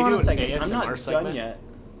about? but Hold we on do a an second. I'm ASMR not done segment? yet.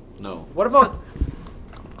 No. What about?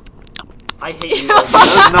 I hate you. That's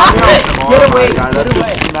not ASMR, Get my away, guy. That's get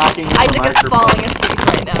just smacking the Isaac is microphone. falling asleep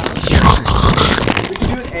right now. We can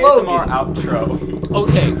do an ASMR outro.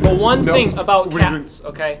 Okay, but one No, thing about we're cats,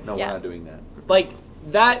 okay? No, Yeah. we're not doing that. Like,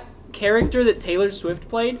 that character that Taylor Swift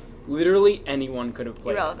played, literally anyone could have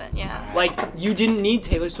played. Irrelevant, yeah. Like, you didn't need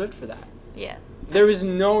Taylor Swift for that. Yeah. There was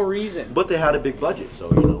no reason. But they had a big budget, so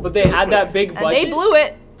you know. But they had that big And budget. they blew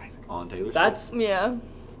it. on Taylor Swift. That's Yeah.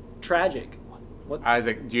 tragic.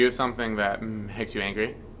 Isaac, do you have something that makes you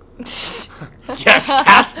angry? Yes,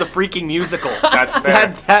 Cats the freaking musical. That's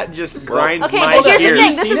fair. that just grinds Okay, my but here's the gears. thing.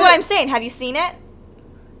 This seen is it? what I'm saying. Have you seen it?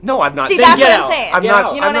 No, I've not See, seen that's it. what I'm out. saying. I'm Get not.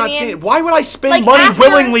 out. You know I'm what I not mean? seeing it. Why would I spend Like, money after-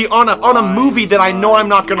 willingly on a movie that I know I'm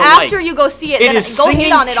not gonna like? After you go see it, It then is go singing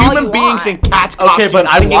hate on it all human you beings in want. cats Okay, costumes but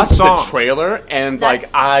I singing watched songs. the trailer and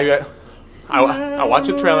That's- I watched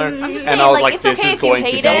the trailer and just I saying, was like, like, it's this okay is if you going to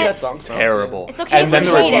hate be it. That song. terrible. It's okay and if then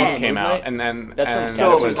you the hate reviews it. came out, and then That's and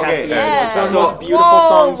from it was okay, Yeah. It's one of the So- most beautiful Whoa.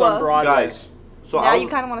 songs on Broadway. guys. So Now I you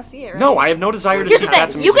was, kind of want to see it, right? No, I have no desire to Here's see the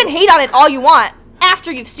Cats thing. the You can musical. hate on it all you want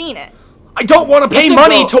after you've seen it. I don't want to pay It's a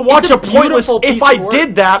money go- to watch it's a a pointless. beautiful If piece I of work.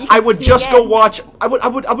 did that, You can I would sneak just go in. watch. I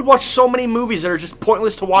would watch so many movies that are just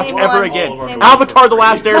pointless to watch Name ever one. again. All of our movies Avatar: The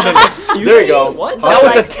Last Airbender. there you go. What? That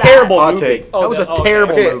was a likes that. terrible Hot movie. take. Oh, That was a okay.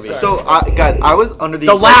 terrible Okay, movie. so guys, I was under the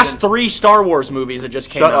The impression- last 3 Star Wars movies that just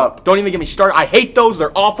came Shut out. up. Don't even get me started. I hate those.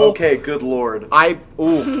 They're awful. Okay, good lord.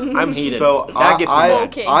 I'm heated. So that gets me mad.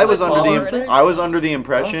 Okay, I was good under lord. I was under the I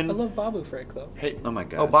impression. love Babu Frick though. Oh my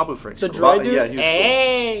god. Oh, Babu Frick's The cool. droid dude. yeah, he was cool.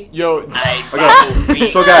 Hey. Yo, Okay,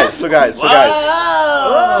 so guys.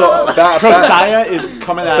 So back Josiah is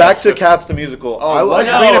coming at back us to with- Cats the musical. I was,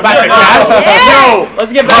 no, bring it back to no. Cats. Yes!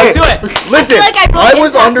 Let's get back to it. Listen, like I I broke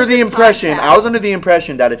was into under the this impression. podcast. I was under the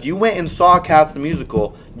impression that if you went and saw Cats the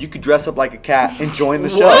musical, you could dress up like a cat and join the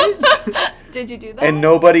show, Did you do that? and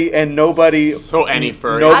nobody, So any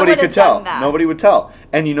furry. I nobody would've could tell. done that. Nobody would tell.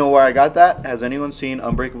 And you know where I got that? Has anyone seen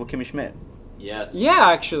Unbreakable Kimmy Schmidt? Yes. Yeah,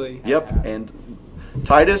 actually. Yep. And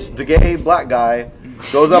Titus, the gay black guy,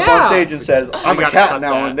 goes up Yeah. on stage and says, "I'm a gotta cat cut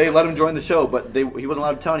now," that. and they let him join the show, but he wasn't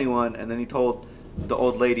allowed to tell anyone. And then he told the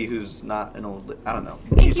old lady, who's not an old, I don't know.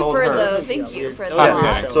 He Thank you told for her. the. Thank you for That the. was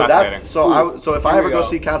Fascinating. a So Fascinating. so if I Here ever we go go.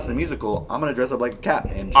 see Cats the musical, I'm gonna dress up like a cat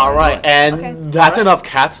and. All right, and Okay. that's enough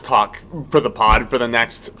Cats talk for the pod for the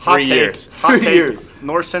next Hot 3 take. years. Hot 3 take. years.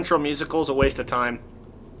 North Central musical is a waste of time.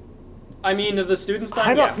 I mean, of the students' I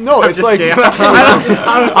time. don't Yeah. know. It's just like kidding.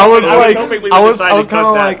 I was like, hoping we I would was decide to kind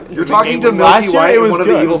of cut like, that. You're talking to Last Milky year White, it and was one of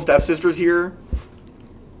the good. evil stepsisters here.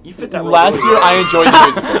 You fit that. Last year I enjoyed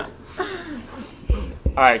the musical.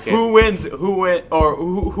 All right, Gabe. Who wins? Who win? Or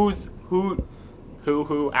who?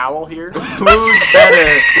 Owl here. Who's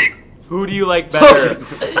better? Who do you like better?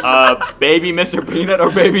 Baby Mr. Peanut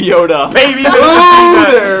or Baby Yoda? Baby.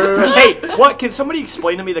 Hey, what? Can somebody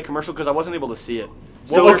explain to me the commercial because I wasn't able to see it.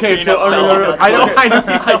 So, okay, so Peanut fell off a I know.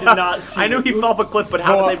 cliff. I did not see I knew he this. fell off a cliff, but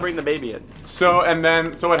how did they bring the baby in? So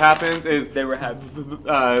what happens is They were had.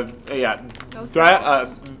 yeah. No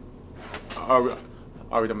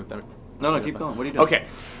Are we done with them? No, keep going. What are you doing? Okay,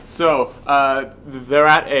 so they're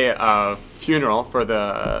at a funeral for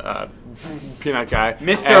the peanut guy.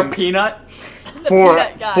 Mr. and- Peanut. for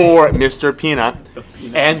peanut guy. Mr. Peanut,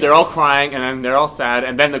 and they're all crying, and then they're all sad,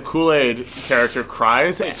 and then the Kool-Aid character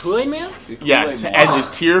cries. Kool-Aid Man? Yes, and his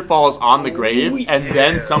tear falls on the grave, and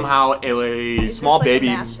then somehow a Is small this like a baby,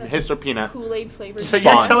 mashup? Mr. Peanut. Kool-Aid flavored. So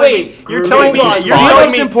you're Spawn. telling me You're telling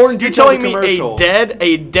Most important you're detail of telling the me commercial.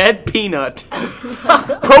 a dead peanut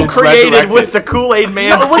procreated resurrected. with the Kool-Aid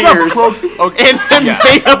Man's with a tears okay. and then Yes.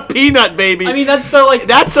 made a peanut baby. I mean, that's the like.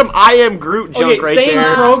 that's some I Am Groot junk Okay, right saying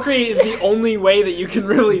there. procreate is the only way that you can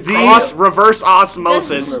really say Reverse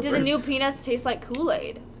osmosis. Do the new peanuts taste like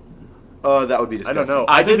Kool-Aid? That would be I disgusting. don't know.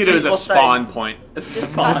 I think did it was a people spawn point.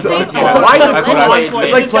 Disgusting. Yeah. Why Oh, does- delicious. why- It's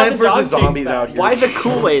It's like got Plants the dog vs. taste Zombies back. out here. Why the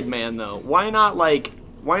Kool-Aid Man though? Why not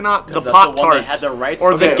the that's the Pop one that Tarts had the rights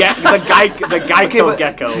or to the it. the Geico Okay, but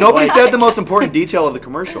gecko? nobody Like, said the most important detail of the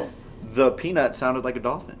commercial. The peanut sounded like a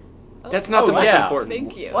dolphin. that's not the Oh, most yeah. important.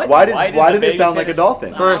 Thank you. What? Why the did it baby sound like a penis-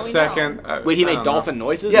 dolphin? For a Now we second. Wait, he I made don't know. dolphin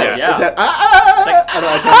noises? Yeah, Yeah. It said,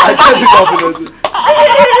 I can't do dolphin noises.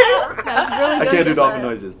 That's really I good. can't do Josiah. dolphin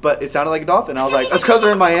noises, but it sounded like a dolphin. I was like, it's because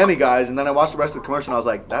they're in Miami, guys. And then I watched the rest of the commercial, and I was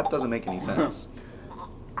like, that doesn't make any sense.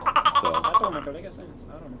 So, That don't make a big sense.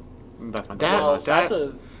 I don't know. That's my That- That's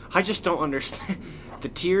a. I just don't understand. The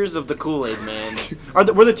tears of the Kool-Aid Man.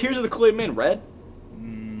 Were the tears of the Kool-Aid Man red?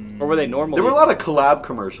 Or were they normal? there were a lot of collab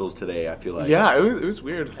commercials today, I feel like. Yeah, it was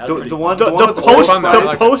weird. That was The, pretty the one, The, the one the with post fun, I the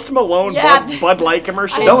like it. Post Malone Yeah. Bud Light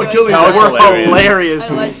commercials. No one killed me. That was were hilarious.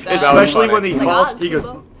 hilarious. I like that. Especially That was when he funny. calls.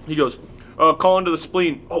 Like, He goes. Call into the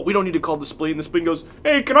spleen. Oh, we don't need to call the spleen. The spleen goes,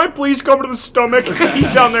 hey, can I please come to the stomach?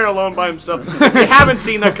 He's down there alone by himself. If you haven't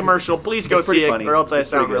seen that commercial, please go It's pretty see funny. it, or else I It's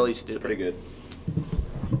pretty sound good. really It's stupid. pretty good.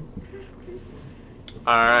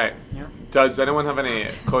 All right. Does anyone have any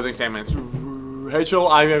closing statements? Rachel,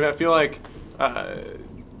 I feel like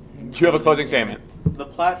you have a closing statement. The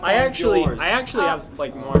platform. I actually have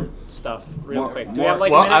like more stuff real More- quick. Do we more- have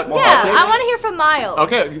like well, a minute? More Yeah, hot takes? I want to hear from Miles.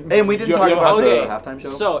 Okay. And we didn't You- talk you- about okay. the halftime show.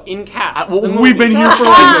 So in Cats, Well, the we've been movie. here for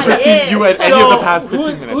like 15. Yes. You had So, any of the past 15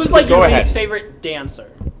 minutes. Who's like Go your ahead. least favorite dancer?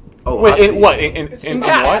 oh, Wait, hot in takes. what? In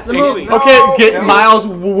Cats, what? the movie. Okay, get Miles.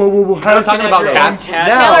 We're talking about cats.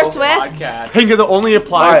 Taylor Swift? Think it only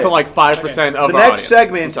applies to Alright. like 5% of The our next audience.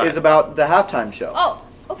 segment I'm sorry. is about the halftime show. Oh,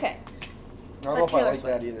 okay. I don't know if I Taylor like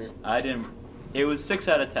that either. I didn't. It was 6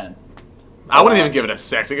 out of 10. I wouldn't even give it a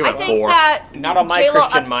 6. I'd give I it a think 4. that Not on my J-Lo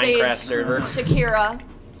Christian upstaged Minecraft server. Shakira,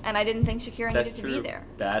 and I didn't think Shakira That's needed to true. be there.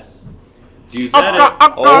 That's. Do you said it. Oh, I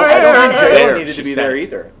don't think She Taylor said needed to She be said there it.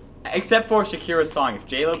 either. Except for Shakira's song. If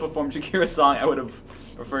J-Lo performed Shakira's song, I would have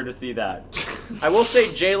preferred to see that. I will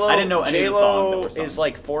say J-Lo. I didn't know any of the songs that were sung. is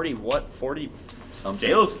like 40. What? 40.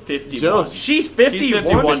 J-Lo's 51. J-Lo's- She's 51.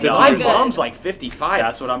 51 My dollars. mom's like 55.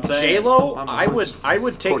 That's what I'm saying. J-Lo, My I would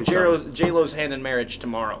mom's take 47. J-Lo's hand in marriage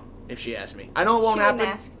tomorrow if she asked me. I know it won't She wouldn't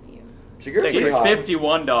happen. ask you. Shakira's pretty She's hot.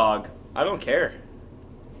 51, dog. I don't care.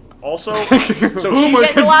 Also, Boomer she's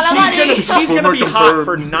Getting a lot of money. she's gonna Boomer be hot confirmed.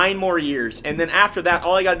 for 9 more years, and then after that,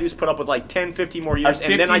 all I gotta do is put up with like 10, 15 more A years,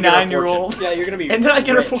 and then I get a 59-year-old. fortune. Yeah, you're gonna be. And then I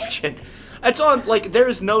get a rich. fortune. It's on like there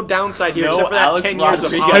is no downside here No except for that Alex 10 years of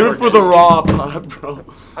Rodriguez. Save it for the awkwardness. raw pod, bro.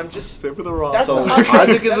 I'm just Save it for the raw. That's So a-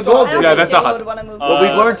 Isaac is a gold I don't Yeah, digger. think that's a J-Lo hot would want to move What on.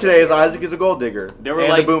 we've learned today is Isaac is a gold digger. There were and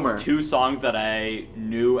like a boomer. 2 songs that I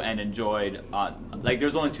knew and enjoyed. Like,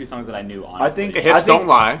 there's only 2 songs that I knew, honestly. I think Hips Don't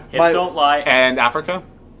Lie Hips my- Don't Lie. and Africa.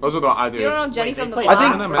 Those are the I do. You don't know Jenny Wait, from they the play block?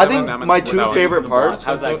 I think my two favorite parts.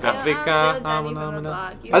 How's that sound? Africa.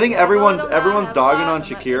 I think everyone's dogging on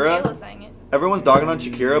Shakira. J-Lo sang it. Everyone's dogging on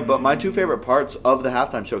Shakira, but my two favorite parts of the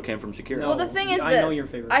halftime show came from Shakira. Well, the thing is I know this. your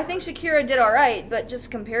favorite I think Shakira did all right, but just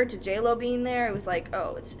compared to J-Lo being there, it was like,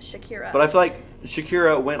 oh, it's Shakira. But I feel like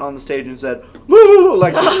Shakira went on the stage and said, "Woo,"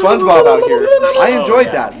 like some SpongeBob out here. I enjoyed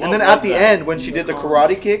yeah. that. And What then was at the that? end, when she did the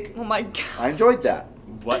karate kick, oh my god. I enjoyed that.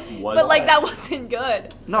 What was But like that wasn't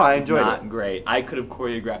good. No, I It's enjoyed not it. great. I could have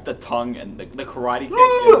choreographed the tongue and the karate kick.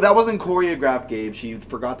 No, that wasn't choreographed, Gabe. She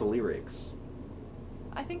forgot the lyrics.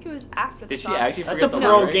 I think it was after the Did she song. actually That's a forget the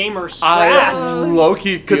pro lyrics? gamer I strat.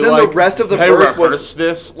 low-key feel 'Cause then like the rest of the they verse was- rehearsed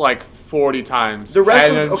this like 40 times. The rest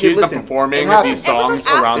and of- then okay, she's listen, been performing it happened- these it was, like, songs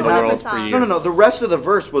around after the the world other for song. years. No. The rest of the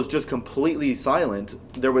verse was just completely silent.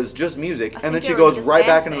 There was just music, and then think she they were goes just right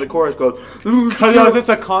back into the dancing. chorus. Goes, Because it's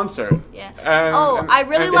a concert. Yeah. And- I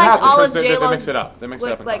really and it liked happens all of because they J-Lo's mix it up. They mix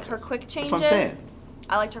it up in like her concerts. quick changes. what I'm saying.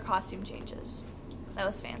 I liked her costume changes. That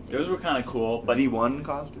was fancy. Those were kind of cool, but the one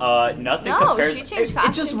costume. nothing No, compares. she changed It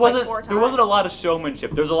costumes just like wasn't. 4 There wasn't a times. lot of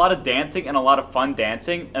showmanship. There was a lot of dancing and a lot of fun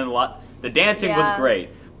dancing and a lot. The dancing was Yeah. great,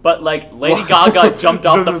 but like Lady Gaga jumped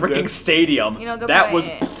off the The freaking dance. stadium. You know, good that was.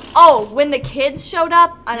 point. Oh, when the kids showed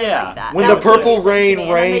up, I didn't Yeah. like that. when That the was purple confusing to rain me, and then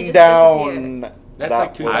they rained just down. disappeared. That's like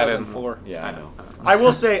was- 2004. Yeah, I know.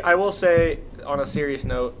 I will say on a serious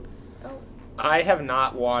note, I have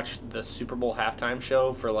not watched the Super Bowl halftime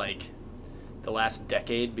show for like the last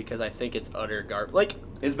decade because I think it's utter garbage. Like,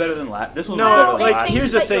 It's better than last. This one's No, better than like, last.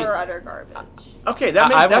 here's the thing. You're utter garbage. okay,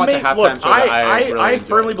 that I've may watched a halftime look. show that I really I enjoyed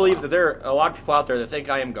firmly a believe lot. that there are a lot of people out there that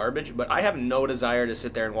think I am garbage, but I have no desire to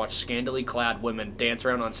sit there and watch scantily clad women dance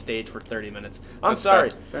around on stage for 30 minutes. I'm That's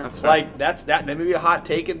sorry. fair. That's fair. Like that may be a hot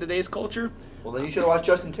take in today's culture, Well, then you should have watched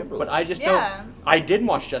Justin Timberlake. but I just Yeah. don't. I did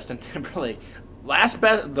watch Justin Timberlake.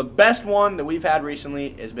 The best one that we've had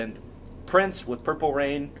recently has been Prince with Purple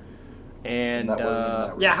Rain, and That wasn't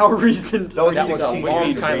even that Yeah, how recent. That was that was a 16 long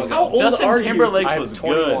years time ago. ago. How old Justin are you? Timberlake I'm was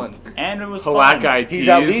 21. good, and it was Black fun. Eyed Peas. He's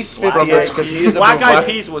at least from 58 the- because he is a Black Eyed Black-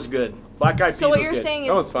 Peas was good. Black Eyed Peas So what was you're good. saying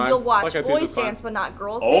That was is fine. you'll watch Black Eyed Peas boys was fine. dance, but not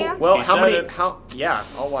girls Oh, dance. Well, He how said many? it.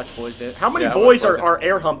 I'll watch boys dance. How many Yeah, boys I'll watch are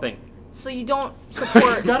air humping? So you don't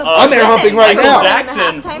support. I'm air humping right Michael now.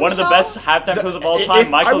 Jackson, Halftime one of the show? best halftime shows of all If time. I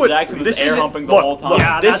Michael would- Jackson was this air isn't- humping the look, whole time. look,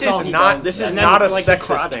 Yeah, this that's all is he not. does. This is And then, not a like, the sexist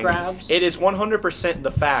crotch thing. grabs. It is 100%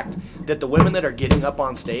 the fact that the women that are getting up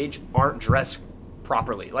on stage aren't dressed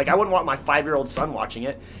properly. Like I wouldn't want my 5-year-old son watching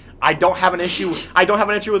it. I don't have an issue. I don't have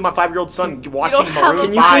an issue with my 5-year-old son watching have a Maroon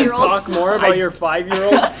Can you 5. please talk more about your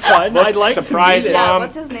 5-year-old son? I'd like surprise to meet Yeah, him.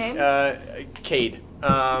 what's his name? Cade.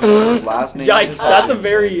 Last name. Yikes, that's a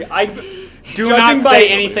very. Do Judging not by- say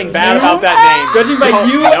anything bad about that name. Judging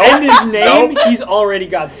by you and his name, he's already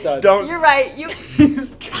got studs. Don't. You're right. You.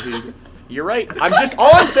 You're right. All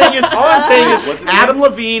I'm saying is What's his Adam name?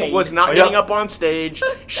 Levine was not Oh, getting yeah. up on stage,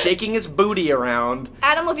 shaking his booty around.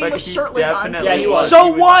 Adam Levine But was he shirtless on definitely stage. Yeah, he was. So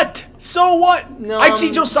what? So what? No, I'd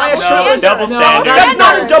see Josiah double shirtless. standard. Double No, standard. That's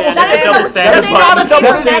not a double That is standard. double standard. That's That's not not a a double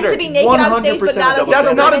double standard. standard. To be naked on stage, but 100% not a double okay That's for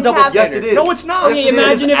standard. not a women to double have- Yes, it is. No, it's not. Yes, Okay, it is.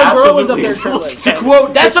 imagine if a girl was up there Absolutely.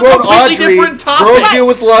 shirtless. That's to a quote completely Audrey, different topic. girls deal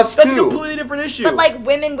with lust That's a too. completely different issue. But like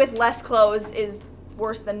women with less clothes is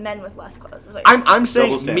worse than men with less clothes. Is what I'm Double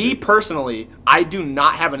saying, standard. me personally, I do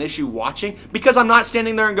not have an issue watching because I'm not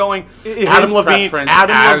standing there and going, His Adam Levine, preference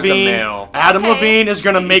Adam as a Levine, male. Adam Okay. Levine is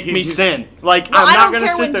gonna make me He's- sin. Like Well, I'm I not don't gonna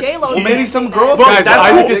care sit when there. J-Lo. Well, maybe some that. girls Well, Guys, that's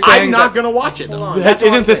Isaac cool. is saying I'm not that- gonna watch it. Though. This That's all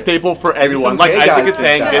I'm isn't the saying. staple for everyone. Some Like gay Isaac guys is do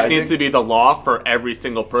saying, that. this I needs think- to be the law for every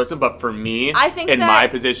single person. But for me, I think in that- my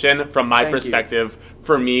position, from my Thank you. perspective,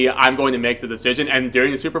 for me, I'm going to make the decision. And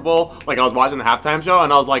during the Super Bowl, like I was watching the halftime show,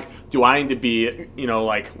 and I was like, do I need to be,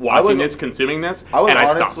 like watching this, consuming this? I would and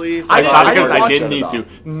honestly I say stopped I because didn't I watch didn't it need at to.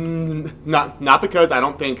 Not because I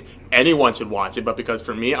don't think anyone should watch it, but because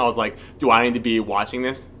for me, I was like, do I need to be watching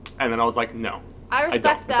this? And then I was like, no. I don't.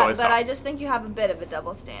 respect That's all I that, but stopped. I just think you have a bit of a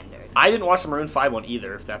double standard. I didn't watch the Maroon 5 one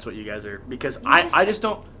either. If that's what you guys are, because You I just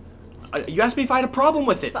don't. You asked me if I had a problem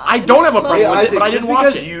with it. It's I fine. don't have a problem Yeah, with I it, think but I just didn't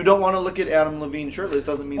watch because it. you don't want to look at Adam Levine shirtless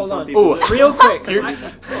doesn't mean Hold some on. people. Ooh. do. Real quick.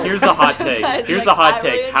 Here's the hot take. Besides, Here's like, the hot I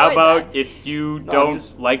take. really How enjoyed about that. if you No, don't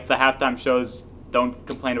just- like the halftime shows, don't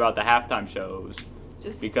complain about the halftime shows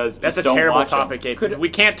Just because That's just a don't terrible watch them. topic, Gabe. We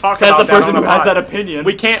can't talk Says about the that person on who the has pod. that opinion.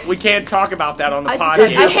 We can't talk about that on the I podcast.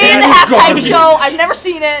 hated the halftime show. I've never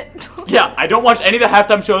seen it. Yeah, I don't watch any of the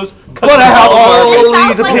halftime shows. But I have all It these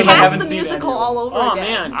sounds like opinions. I Cats haven't the seen musical any. all over Oh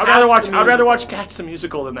again. man, I'd rather watch. Cats the I'd rather watch musical. Cats the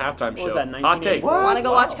musical than the halftime show. What was that, Hot take. 1984? Want to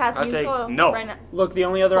go watch Cats Hot the take. musical? No. Right now. Look, the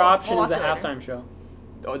only other We'll option is watch the it later. halftime show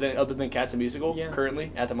Other than Cats the musical, Yeah.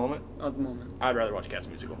 currently at the moment, at the moment. I'd rather watch Cats the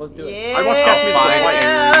musical. Let's do it. Yeah. I watched Cats musical twice.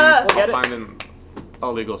 Yeah. We'll get I'll it. find an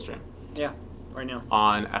illegal stream Yeah, right now.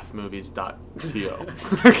 on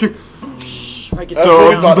fmovies.to. I can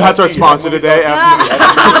So Fmovies.to. that's our sponsor today.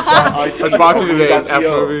 Our sponsor Sponsor today is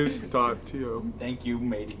fmovies.to. fmovies.to. Thank you,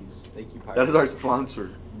 mateys. Thank you, That is our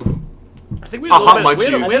sponsor. I think we A had a hot little bit. We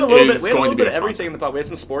munchies had a little bit. is We had a going little to be bit a of everything sponsor. in the pod. We had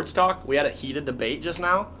some sports talk. We had a heated debate just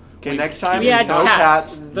now. Okay, next time, We had no Cats,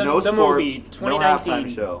 cats, the- no the sports, movie, no 2019.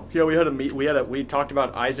 halftime show. Yeah, we talked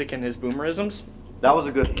about Isaac and his boomerisms, That was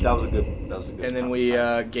a good. and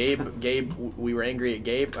then Gabe, we were angry at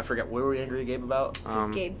Gabe. I forgot what were we angry at Gabe about.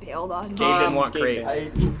 Gabe bailed on Gabe me. didn't want Gabe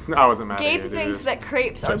crepes. I wasn't mad Gabe at you, thinks dude. that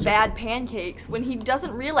crepes are bad pancakes when he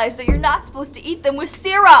doesn't realize that you're not supposed to eat them with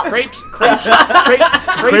syrup. Crepes Crepes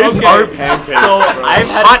okay. are pancakes. So bro. I've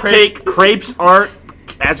had Hot crepe- take: crepes aren't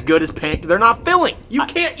as good as pancakes. They're not filling. You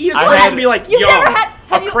can't eat a I've crepe had- and be like, You've "Yo, never had-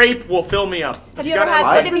 have a you- crepe will fill me up." Have you ever gotta had?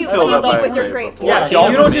 have- What do you filled up eat by with a your crepe crepes? before. Yeah, you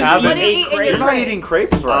don't just have What it. do you eat in You're your not crepes? eating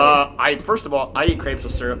crepes, right? First of all, I eat crepes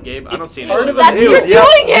with syrup, Gabe. I don't see part any of issue it. with That's it. you're Yeah.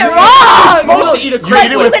 doing it You're wrong. supposed to eat a You crepe. eat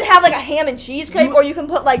it You with- can have like a ham and cheese crepe, or you can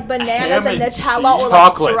put like bananas Ham and and Nutella, or like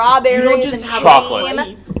Chocolate. strawberries You don't just and have chocolate.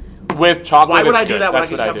 cream. With chocolate, Why would it's I do good. that when I That's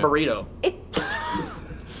can what just have do. a burrito? It,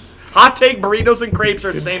 Hot take: burritos and crepes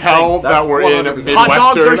are the same Tell thing. that we're in 100%. Hot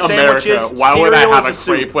dogs are Midwestern America. sandwiches, Why would I cereal have is a a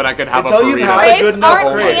soup. crepe when I could have a Until you've had burrito? a Crepes good enough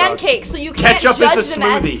aren't crepe. pancakes, so you can't Ketchup judge is a them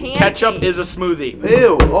as smoothie. pancakes. Ketchup is a smoothie.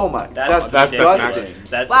 Ew! Oh my, That's that's disgusting. ridiculous.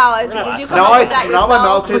 That's Wow, Isaac, did you come Now up with that now my yourself?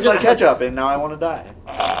 mouth tastes like ketchup, and now I want to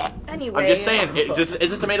die. Anyway, I'm just saying.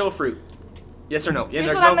 Is a tomato a fruit? Yes or no? Here's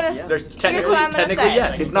there's what I'm no. gonna- There's here's technically, what I'm gonna say.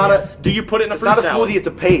 yes. It's not a. Do you put it in a It's fruit not a salad? smoothie. It's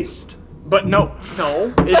a paste. But no. It's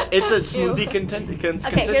a smoothie consistency.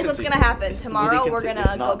 Okay, here's what's gonna happen. Tomorrow Smoothie we're it's gonna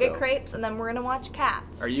go not, get though. crepes and then we're gonna watch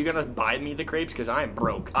Cats. Are you gonna buy me the crepes? Because I am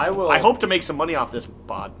broke. I will. I hope to make some money off this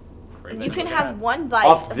pod. You can have one bite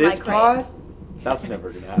Off of this my crepe. pod? That's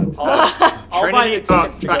never gonna happen. I'll buy the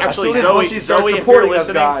tickets to go. Actually, As soon as Zoe, Munchie starts if you're supporting us,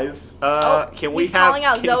 listening, guys. can we He's have? calling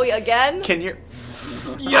out Zoe again. Can you?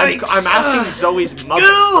 I'm asking Zoe's mother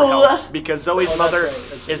for help because Zoe's mother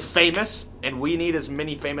is famous, and we need as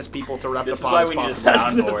many famous people to rep This the is why pod we need a as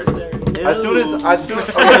possible. soundboard. As soon as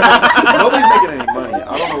nobody's making any money.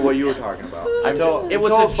 I don't know what you were talking about. It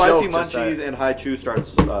was Until a Spicy joke, Josiah. Munchies and High Chew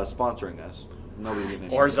starts sponsoring us. Nobody's getting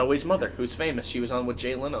any Or money. Zoe's mother, who's famous. She was on with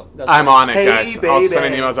Jay Leno. I'm on it, Hey, guys. I'll baby. send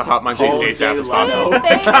an email to Hot Munchies Call ASAP Jay as possible. Leno.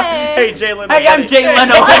 Hey, Jay Leno. Hey, I'm buddy. Jay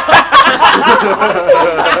Leno.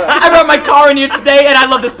 I brought my car in here today, and I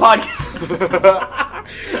love this podcast.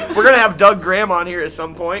 We're gonna have Doug Graham on here at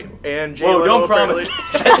some point, and Jay Whoa, Leno. don't promise.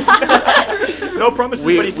 No promises,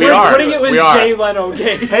 We- but he's we We're are. putting it with We are. Jay Leno.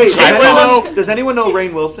 Okay. Hey, Jay Leno. does anyone know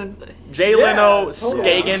Rainn Wilson? Jay Yeah, Leno, totally.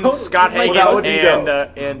 Skagen, Totally. Scott Well, that would Hagen, be dope.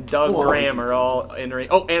 and Doug Whoa. Graham are all in ring.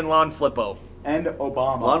 Oh, and Lon Flippo. And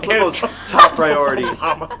Obama. Lon Flippo's top priority.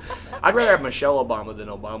 Obama. I'd rather have Michelle Obama than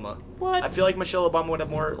Obama. What? I feel like Michelle Obama would have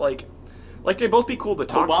more like they'd both be cool to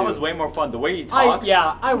talk Obama's to. way more fun. The way he talks.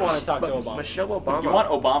 I want to talk to Obama. Michelle Obama. You want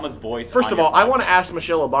Obama's voice. First on of your all, I want podcast. to ask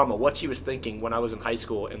Michelle Obama what she was thinking when I was in high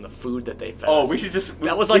school and the food that they fed Oh, us. we should just.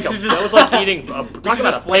 That was we like should that was like eating. We Talk should about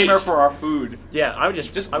just a flame her paste. for our food. Yeah, I would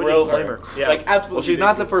just Just I would grill flame her. her. Yeah, Like absolutely. Well, she's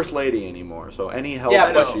not the first lady anymore, so any health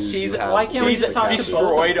Yeah, but issues she's- you have. why can't we She's just talk to both of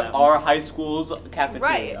destroyed them? our high school's Right.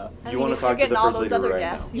 cafeteria. I You mean, wanna if talk you're to getting the all first those lady other right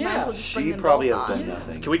guests, now. you might as well just bring She them probably both has done on.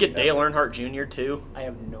 nothing. Can we get Dale Earnhardt Jr. too? I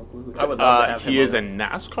have no clue. I would love to have He him is a on.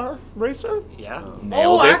 NASCAR racer? Yeah.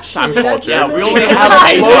 Nailed it. actually, I'm that's cultured. Yeah, we only Logan have a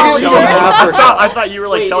Logan show. Overturf. I thought you were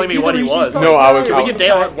like Wait, telling is me he what the he Reese's was. Puffs No, I was- Can we I get was-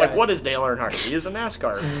 Dale? guy. Like, what is Dale Earnhardt? He is a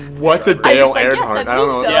NASCAR. What's a I was Dale just like, yes, Earnhardt? I I don't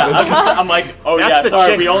know. believe so. Yeah, I'm like, oh That's yeah, the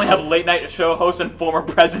sorry, chick. we only have late night show hosts and former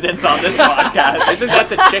presidents on this podcast. Isn't that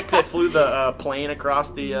the chick that flew the plane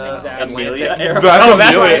across the Exactly. Amelia Atlantic? Earhart? That's Oh, a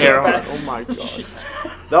that's Amelia right. Earhart. Best. Oh my god.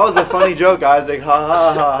 That was a funny joke, Isaac. Ha ha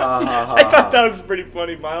ha ha ha ha. I thought that was pretty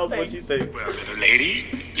funny, Miles. What'd you say? Well, little lady,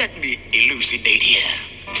 let me elucidate here.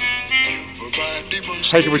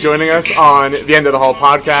 Thank you for joining us on the End of the Hall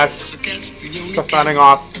podcast. So signing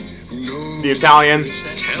off, the Italian,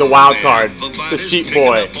 the wild card, the sheep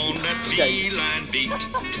boy,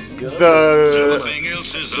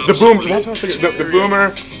 the boomer. That's what I was thinking. The boomer,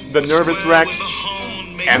 the nervous wreck,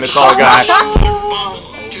 and the tall guy.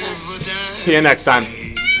 See you next time.